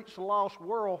God to reach the lost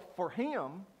world for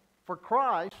Him, for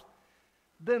Christ,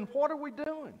 then what are we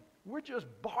doing? We're just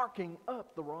barking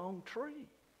up the wrong tree.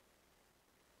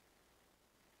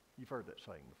 You've heard that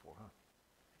saying before, huh?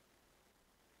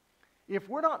 If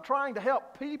we're not trying to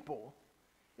help people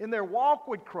in their walk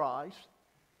with Christ,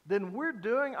 then we're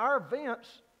doing our events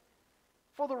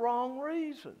for the wrong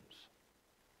reasons.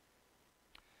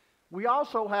 We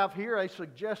also have here a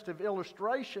suggestive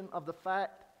illustration of the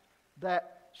fact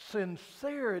that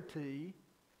sincerity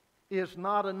is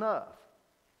not enough.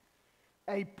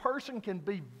 A person can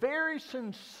be very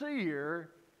sincere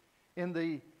in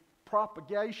the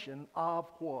propagation of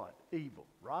what? Evil,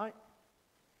 right?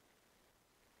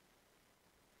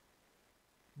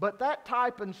 But that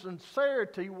type of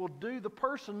sincerity will do the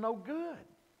person no good.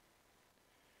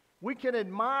 We can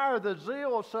admire the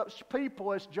zeal of such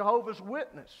people as Jehovah's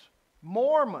Witnesses,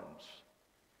 Mormons,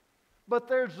 but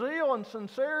their zeal and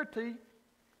sincerity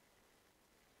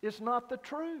is not the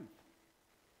truth.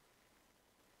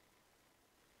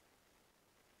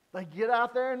 They get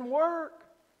out there and work.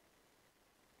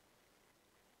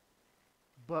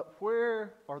 But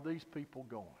where are these people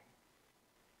going?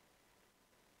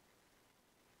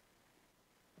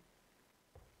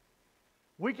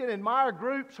 We can admire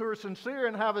groups who are sincere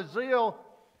and have a zeal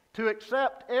to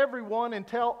accept everyone and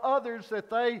tell others that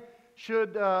they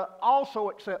should also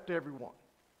accept everyone.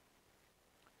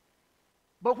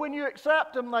 But when you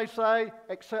accept them, they say,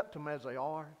 accept them as they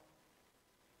are.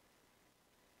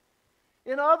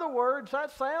 In other words,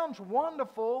 that sounds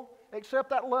wonderful,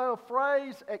 except that little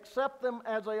phrase, accept them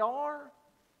as they are.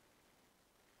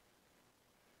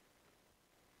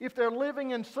 If they're living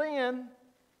in sin,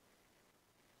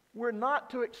 we're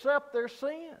not to accept their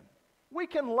sin. We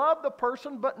can love the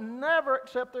person but never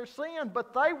accept their sin.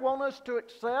 But they want us to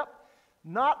accept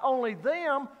not only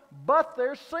them, but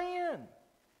their sin.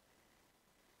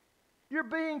 You're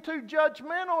being too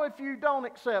judgmental if you don't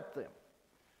accept them.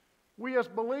 We as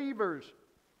believers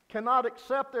cannot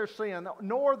accept their sin,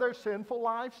 nor their sinful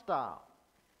lifestyle.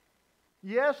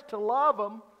 Yes, to love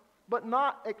them, but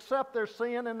not accept their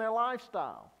sin and their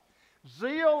lifestyle.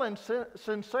 Zeal and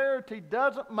sincerity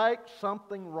doesn't make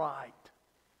something right.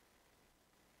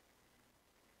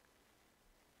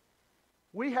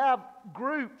 We have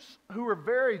groups who are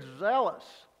very zealous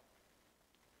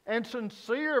and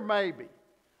sincere maybe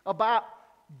about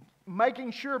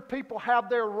making sure people have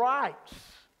their rights.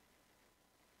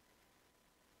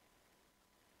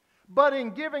 But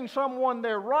in giving someone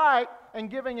their right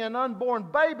and giving an unborn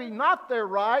baby not their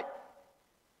right,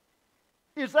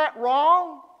 is that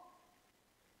wrong?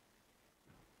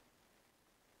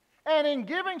 And in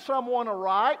giving someone a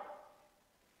right,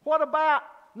 what about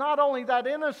not only that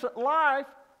innocent life,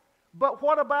 but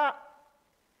what about,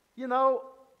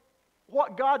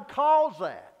 what God calls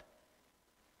that.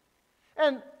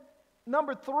 And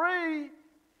number 3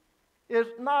 is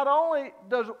not only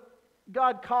does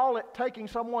God call it taking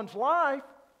someone's life,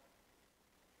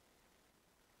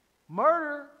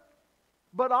 murder,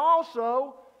 but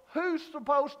also who's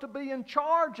supposed to be in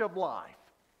charge of life.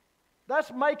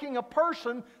 That's making a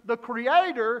person the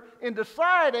creator in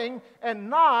deciding and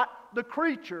not the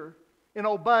creature in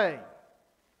obeying.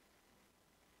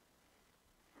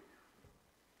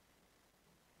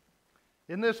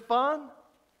 Isn't this fun?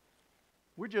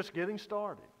 We're just getting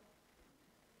started.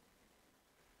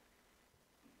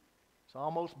 It's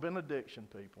almost benediction,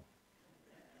 people.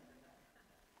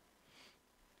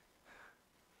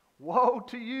 Woe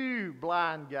to you,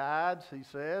 blind guides, he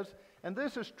says. And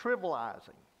this is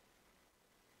trivializing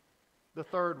the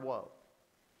third woe.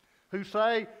 Who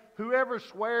say, whoever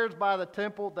swears by the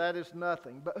temple, that is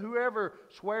nothing. But whoever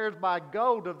swears by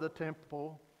gold of the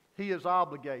temple, he is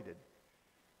obligated.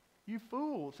 You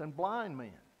fools and blind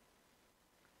men.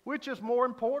 Which is more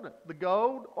important, the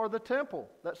gold or the temple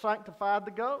that sanctified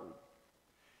the gold?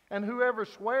 And whoever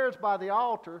swears by the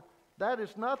altar, that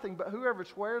is nothing. But whoever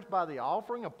swears by the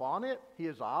offering upon it, he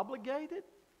is obligated.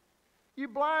 You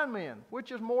blind men,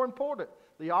 which is more important,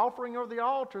 the offering or the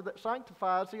altar that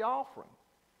sanctifies the offering?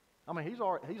 I mean,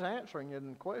 he's answering it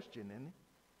in question, isn't he?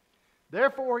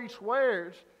 Therefore he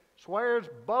swears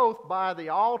both by the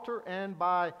altar and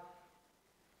by,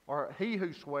 or he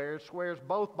who swears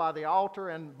both by the altar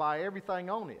and by everything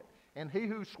on it. And he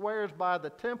who swears by the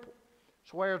temple,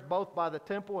 swears both by the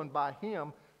temple and by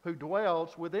him who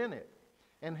dwells within it.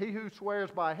 And he who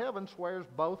swears by heaven swears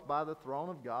both by the throne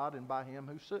of God and by him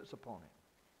who sits upon it.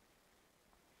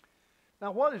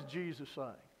 Now, what is Jesus saying?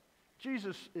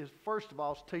 Jesus is, first of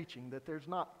all, teaching that there's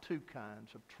not two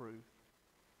kinds of truth.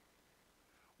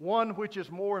 One which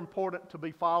is more important to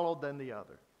be followed than the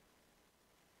other.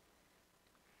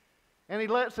 And he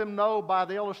lets them know by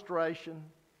the illustration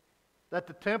that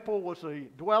the temple was the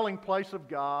dwelling place of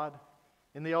God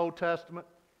in the Old Testament,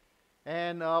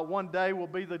 and one day will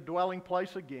be the dwelling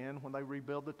place again when they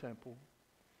rebuild the temple.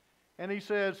 And he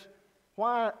says,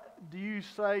 why do you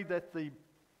say that the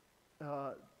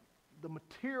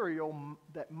material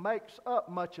that makes up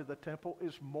much of the temple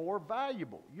is more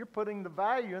valuable? You're putting the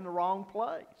value in the wrong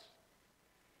place.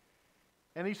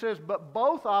 And he says, but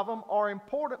both of them are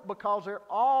important because they're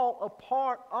all a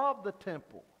part of the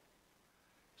temple.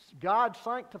 God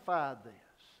sanctified this.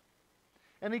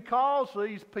 And he calls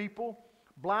these people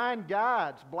blind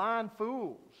guides, blind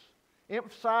fools,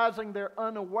 emphasizing their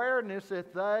unawareness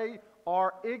that they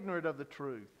are ignorant of the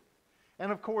truth.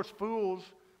 And of course, fools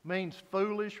means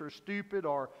foolish or stupid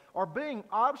or being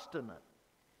obstinate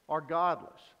or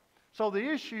godless. So the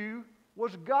issue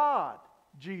was God,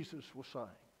 Jesus was saying.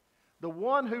 The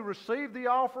one who received the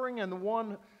offering and the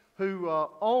one who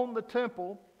owned the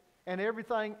temple and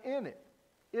everything in it.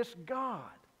 It's God.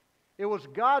 It was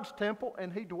God's temple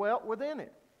and he dwelt within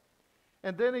it.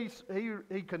 And then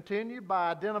he continued by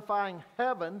identifying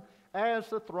heaven as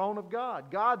the throne of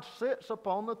God. God sits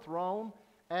upon the throne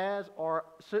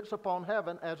sits upon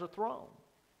heaven as a throne.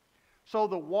 So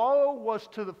the woe was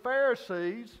to the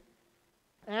Pharisees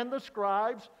and the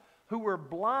scribes who were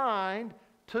blind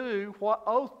to what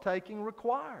oath-taking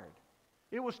required.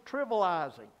 It was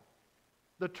trivializing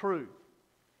the truth.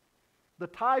 The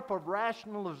type of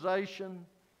rationalization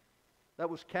that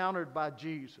was countered by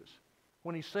Jesus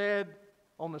when he said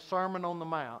on the Sermon on the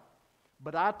Mount,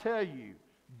 but I tell you,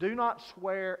 do not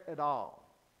swear at all.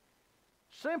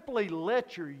 Simply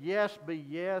let your yes be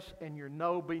yes and your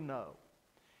no be no.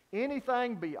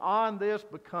 Anything beyond this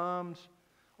comes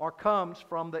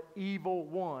from the evil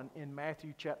one in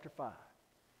Matthew chapter 5,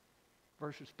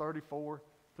 verses 34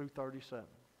 through 37.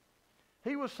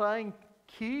 He was saying,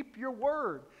 keep your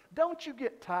word. Don't you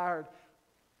get tired.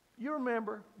 You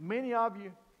remember, many of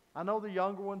you, I know the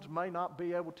younger ones may not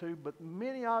be able to, but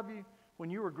many of you, when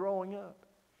you were growing up,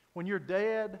 when your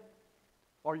dad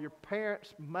or your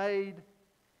parents made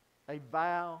a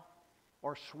vow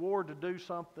or swore to do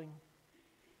something,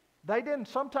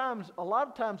 a lot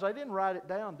of times they didn't write it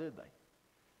down, did they?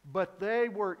 But they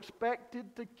were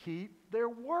expected to keep their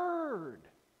word.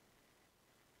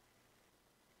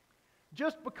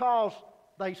 Just because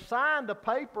they signed a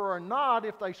paper or not,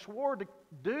 if they swore to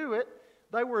do it,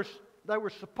 they were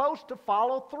supposed to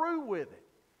follow through with it.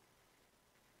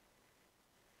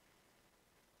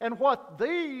 And what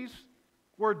these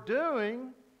were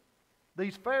doing,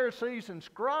 these Pharisees and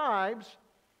scribes,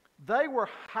 they were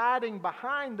hiding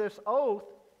behind this oath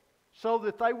so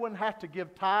that they wouldn't have to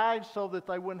give tithes, so that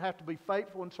they wouldn't have to be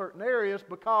faithful in certain areas,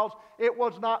 because it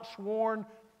was not sworn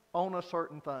on a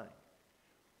certain thing.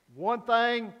 One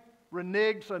thing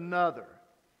reneges another.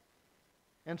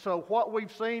 And so what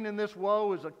we've seen in this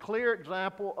woe is a clear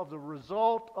example of the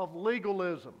result of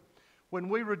legalism. When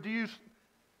we reduce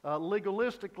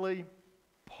legalistically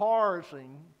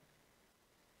parsing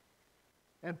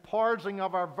and parsing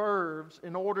of our verbs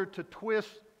in order to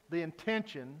twist the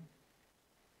intention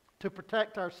to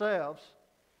protect ourselves,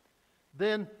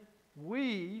 then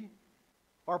we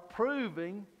are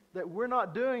proving that we're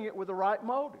not doing it with the right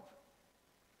motive.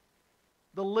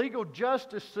 The legal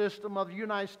justice system of the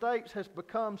United States has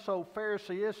become so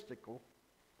Pharisaistical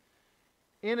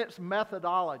in its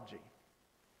methodology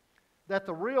that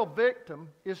the real victim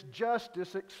is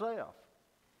justice itself.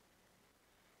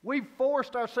 We've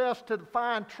forced ourselves to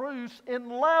define truths in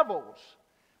levels.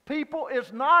 People,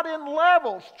 it's not in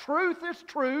levels. Truth is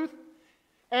truth,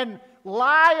 and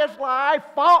lie is lie,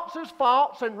 false is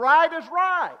false, and right is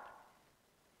right.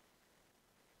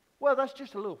 Well, that's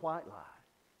just a little white lie.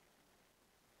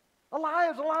 A lie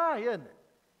is a lie, isn't it?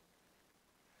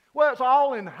 Well, it's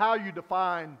all in how you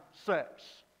define sex.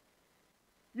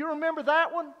 You remember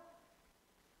that one?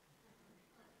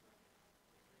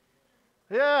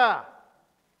 Yeah.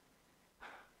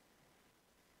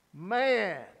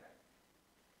 Man.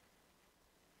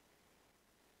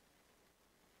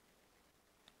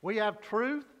 We have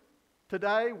truth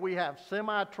today, we have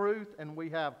semi-truth, and we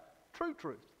have true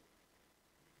truth.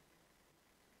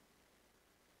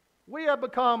 We have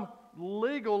become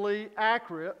legally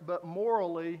accurate but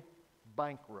morally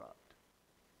bankrupt.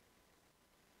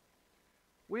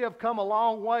 We have come a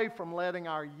long way from letting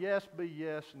our yes be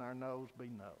yes and our no's be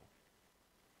no.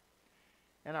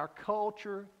 And our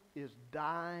culture is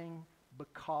dying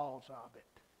because of it.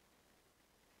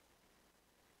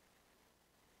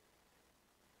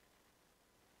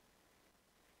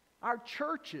 Our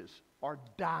churches are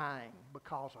dying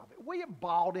because of it. We have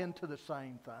bought into the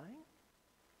same thing.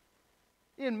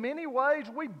 In many ways,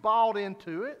 we bought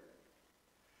into it.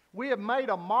 We have made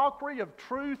a mockery of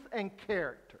truth and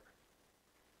character.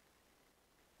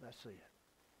 That's it.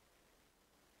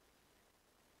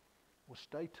 Well,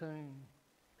 stay tuned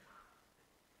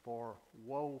for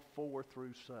Woe 4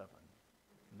 through 7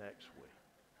 next week.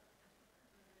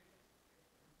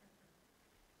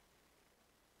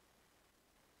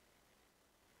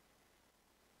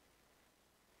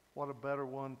 What a better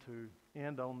one to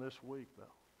end on this week, though.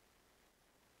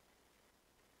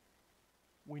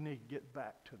 We need to get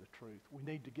back to the truth. We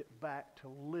need to get back to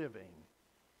living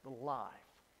the life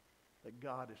that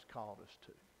God has called us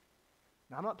to.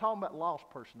 Now, I'm not talking about a lost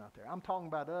person out there. I'm talking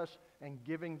about us and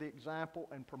giving the example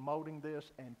and promoting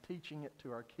this and teaching it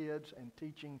to our kids and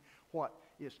teaching what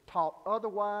is taught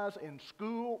otherwise in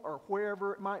school or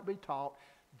wherever it might be taught,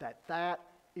 that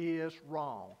is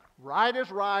wrong. Right is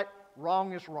right,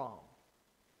 wrong is wrong.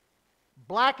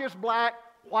 Black is black,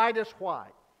 white is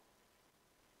white.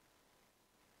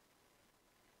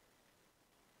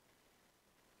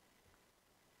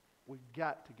 We've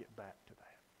got to get back to that.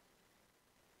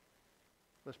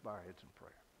 Let's bow our heads in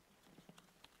prayer.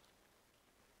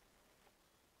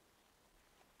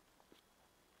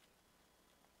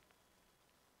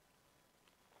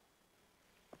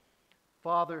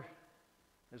 Father,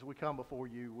 as we come before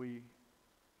you,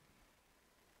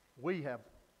 we have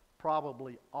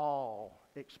probably all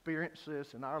experienced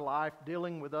this in our life,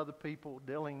 dealing with other people,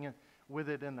 dealing with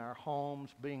it in our homes,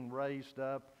 being raised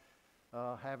up,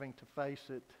 having to face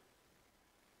it,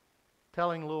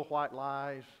 telling little white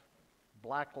lies,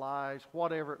 black lies,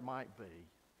 whatever it might be,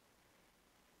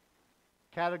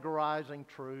 categorizing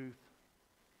truth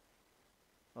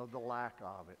of the lack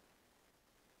of it.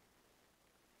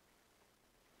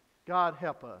 God,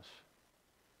 help us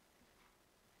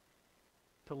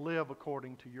to live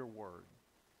according to your word,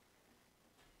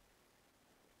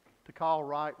 to call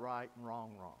right, right, and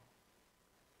wrong, wrong.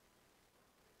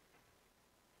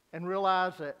 And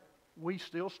realize that we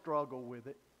still struggle with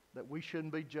it, that we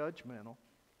shouldn't be judgmental,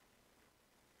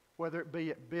 whether it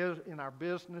be in our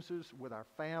businesses, with our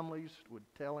families, with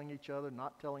telling each other,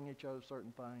 not telling each other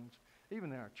certain things,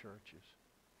 even in our churches.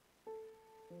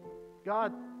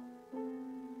 God,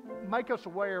 make us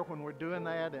aware when we're doing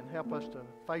that and help us to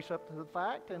face up to the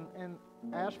fact and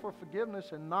ask for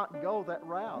forgiveness and not go that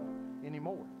route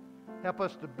anymore. Help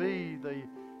us to be the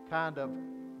kind of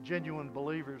genuine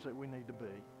believers that we need to be.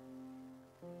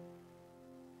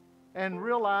 And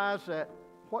realize that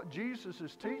what Jesus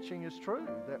is teaching is true,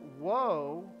 that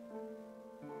woe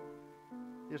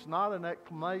is not an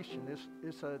exclamation,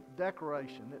 it's a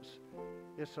declaration,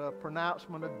 it's a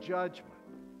pronouncement of judgment.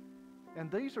 And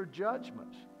these are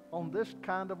judgments on this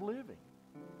kind of living.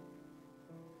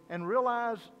 And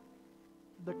realize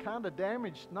the kind of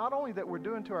damage not only that we're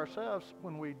doing to ourselves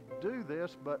when we do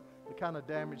this, but the kind of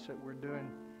damage that we're doing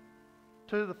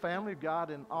to the family of God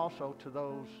and also to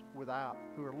those without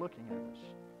who are looking at us.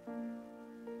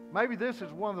 Maybe this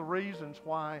is one of the reasons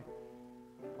why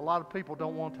a lot of people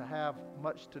don't want to have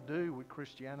much to do with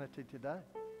Christianity today.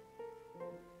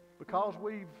 Because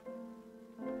we've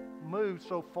moved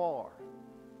so far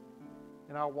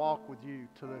in our walk with you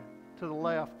to the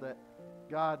left that,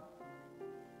 God,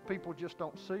 people just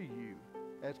don't see you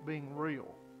as being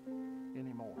real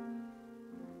anymore.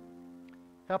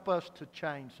 Help us to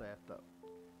change that, though.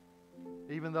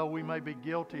 Even though we may be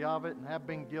guilty of it and have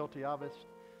been guilty of it,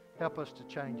 help us to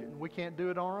change it. And we can't do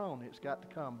it on our own. It's got to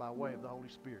come by way of the Holy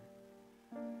Spirit.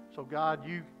 So, God,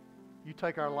 you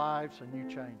take our lives and you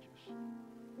change us.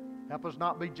 Help us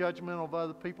not be judgmental of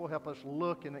other people. Help us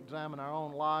look and examine our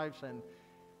own lives and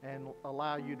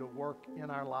allow you to work in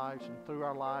our lives and through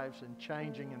our lives and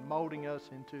changing and molding us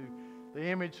into the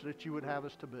image that you would have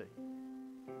us to be.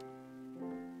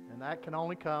 And that can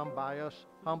only come by us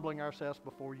humbling ourselves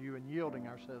before you and yielding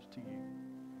ourselves to you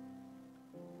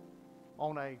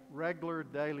on a regular,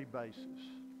 daily basis.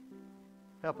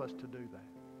 Help us to do that.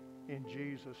 In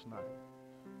Jesus' name,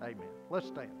 amen. Let's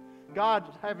stand. God's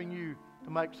having you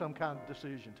to make some kind of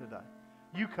decision today.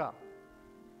 You come.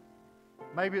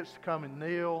 Maybe it's to come and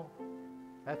kneel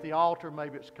at the altar.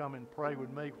 Maybe it's to come and pray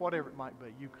with me. Whatever it might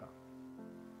be, you come.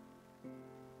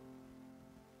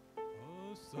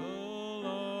 Oh, soul,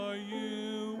 are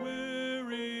you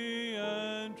weary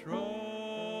and troubled?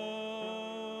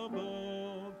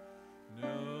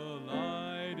 No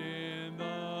light in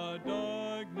the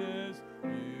darkness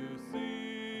you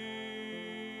see.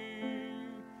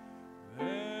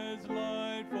 There's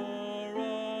light for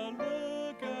a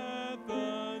look at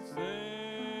the Savior,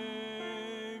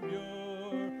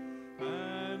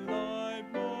 and life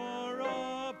more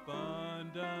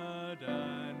abundant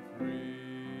and free.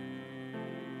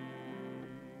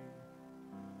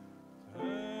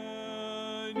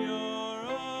 Turn your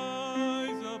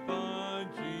eyes upon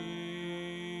Jesus.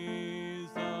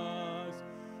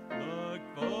 Look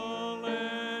full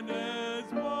in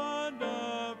his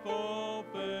wonderful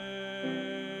face,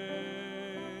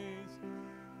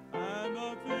 and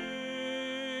the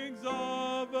things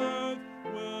of earth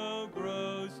will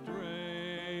grow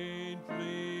strangely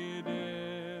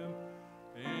dim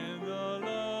in the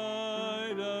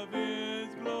light of his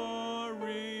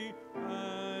glory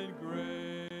and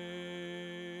grace.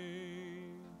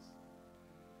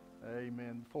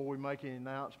 Amen. Before we make any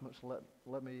announcements,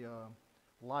 let me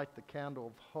light the candle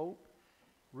of hope.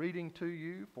 Reading to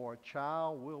you, for a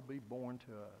child will be born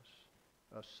to us,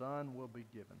 a son will be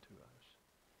given to us,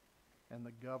 and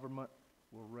the government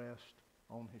will rest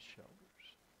on his shoulders.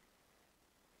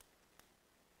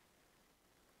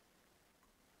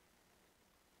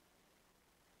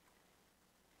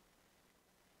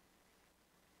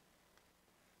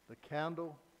 The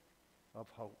candle of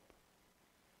hope.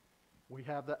 We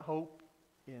have that hope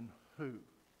in who?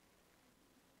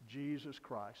 Jesus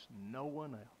Christ. No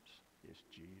one else is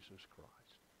Jesus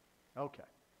Christ. Okay.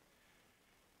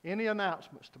 Any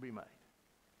announcements to be made?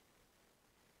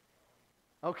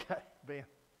 Okay, Ben.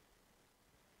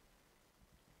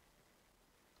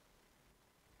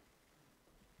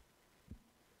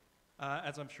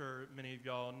 As I'm sure many of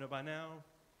y'all know by now,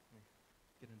 let me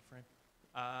get into frame.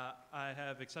 I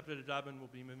have accepted a job and will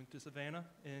be moving to Savannah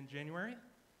in January.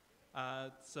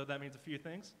 So that means a few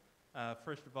things.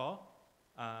 First of all,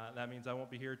 that means I won't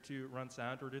be here to run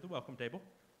sound or do the welcome table.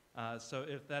 So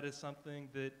if that is something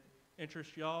that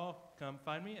interests y'all, come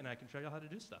find me and I can show y'all how to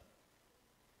do stuff.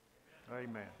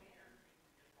 Amen.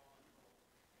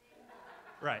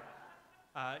 Right.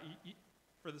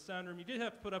 For the sound room, you did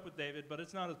have to put up with David, but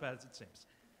it's not as bad as it seems.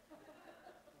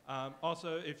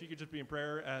 Also, if you could just be in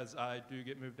prayer as I do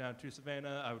get moved down to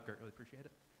Savannah, I would greatly appreciate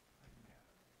it.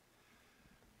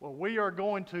 Well, we are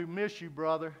going to miss you,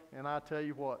 brother, and I tell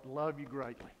you what, love you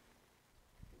greatly.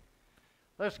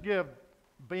 Let's give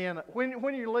Ben, when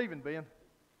are you leaving, Ben?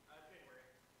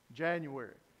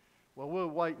 January. Well, we'll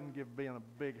wait and give Ben a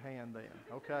big hand then,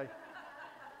 okay?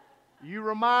 You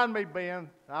remind me,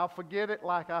 Ben. I'll forget it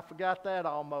like I forgot that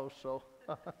almost, so,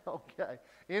 okay.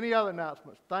 Any other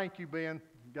announcements? Thank you, Ben.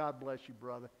 God bless you,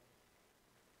 brother,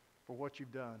 for what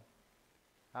you've done,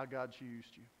 how God's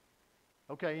used you.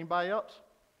 Okay, anybody else?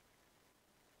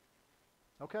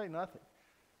 Okay, nothing.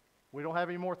 We don't have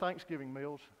any more Thanksgiving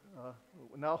meals.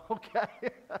 No, okay.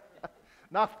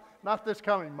 not this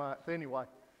coming month, anyway.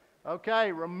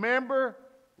 Okay, remember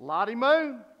Lottie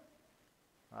Moon.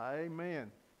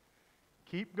 Amen.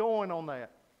 Keep going on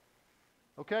that.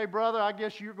 Okay, brother, I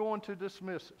guess you're going to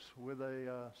dismiss us with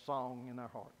a song in our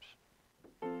hearts.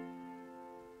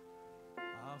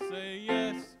 I'll say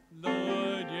yes,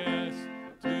 Lord, yes,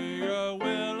 to your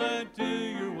will and to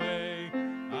your way.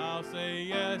 I'll say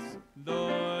yes, Lord.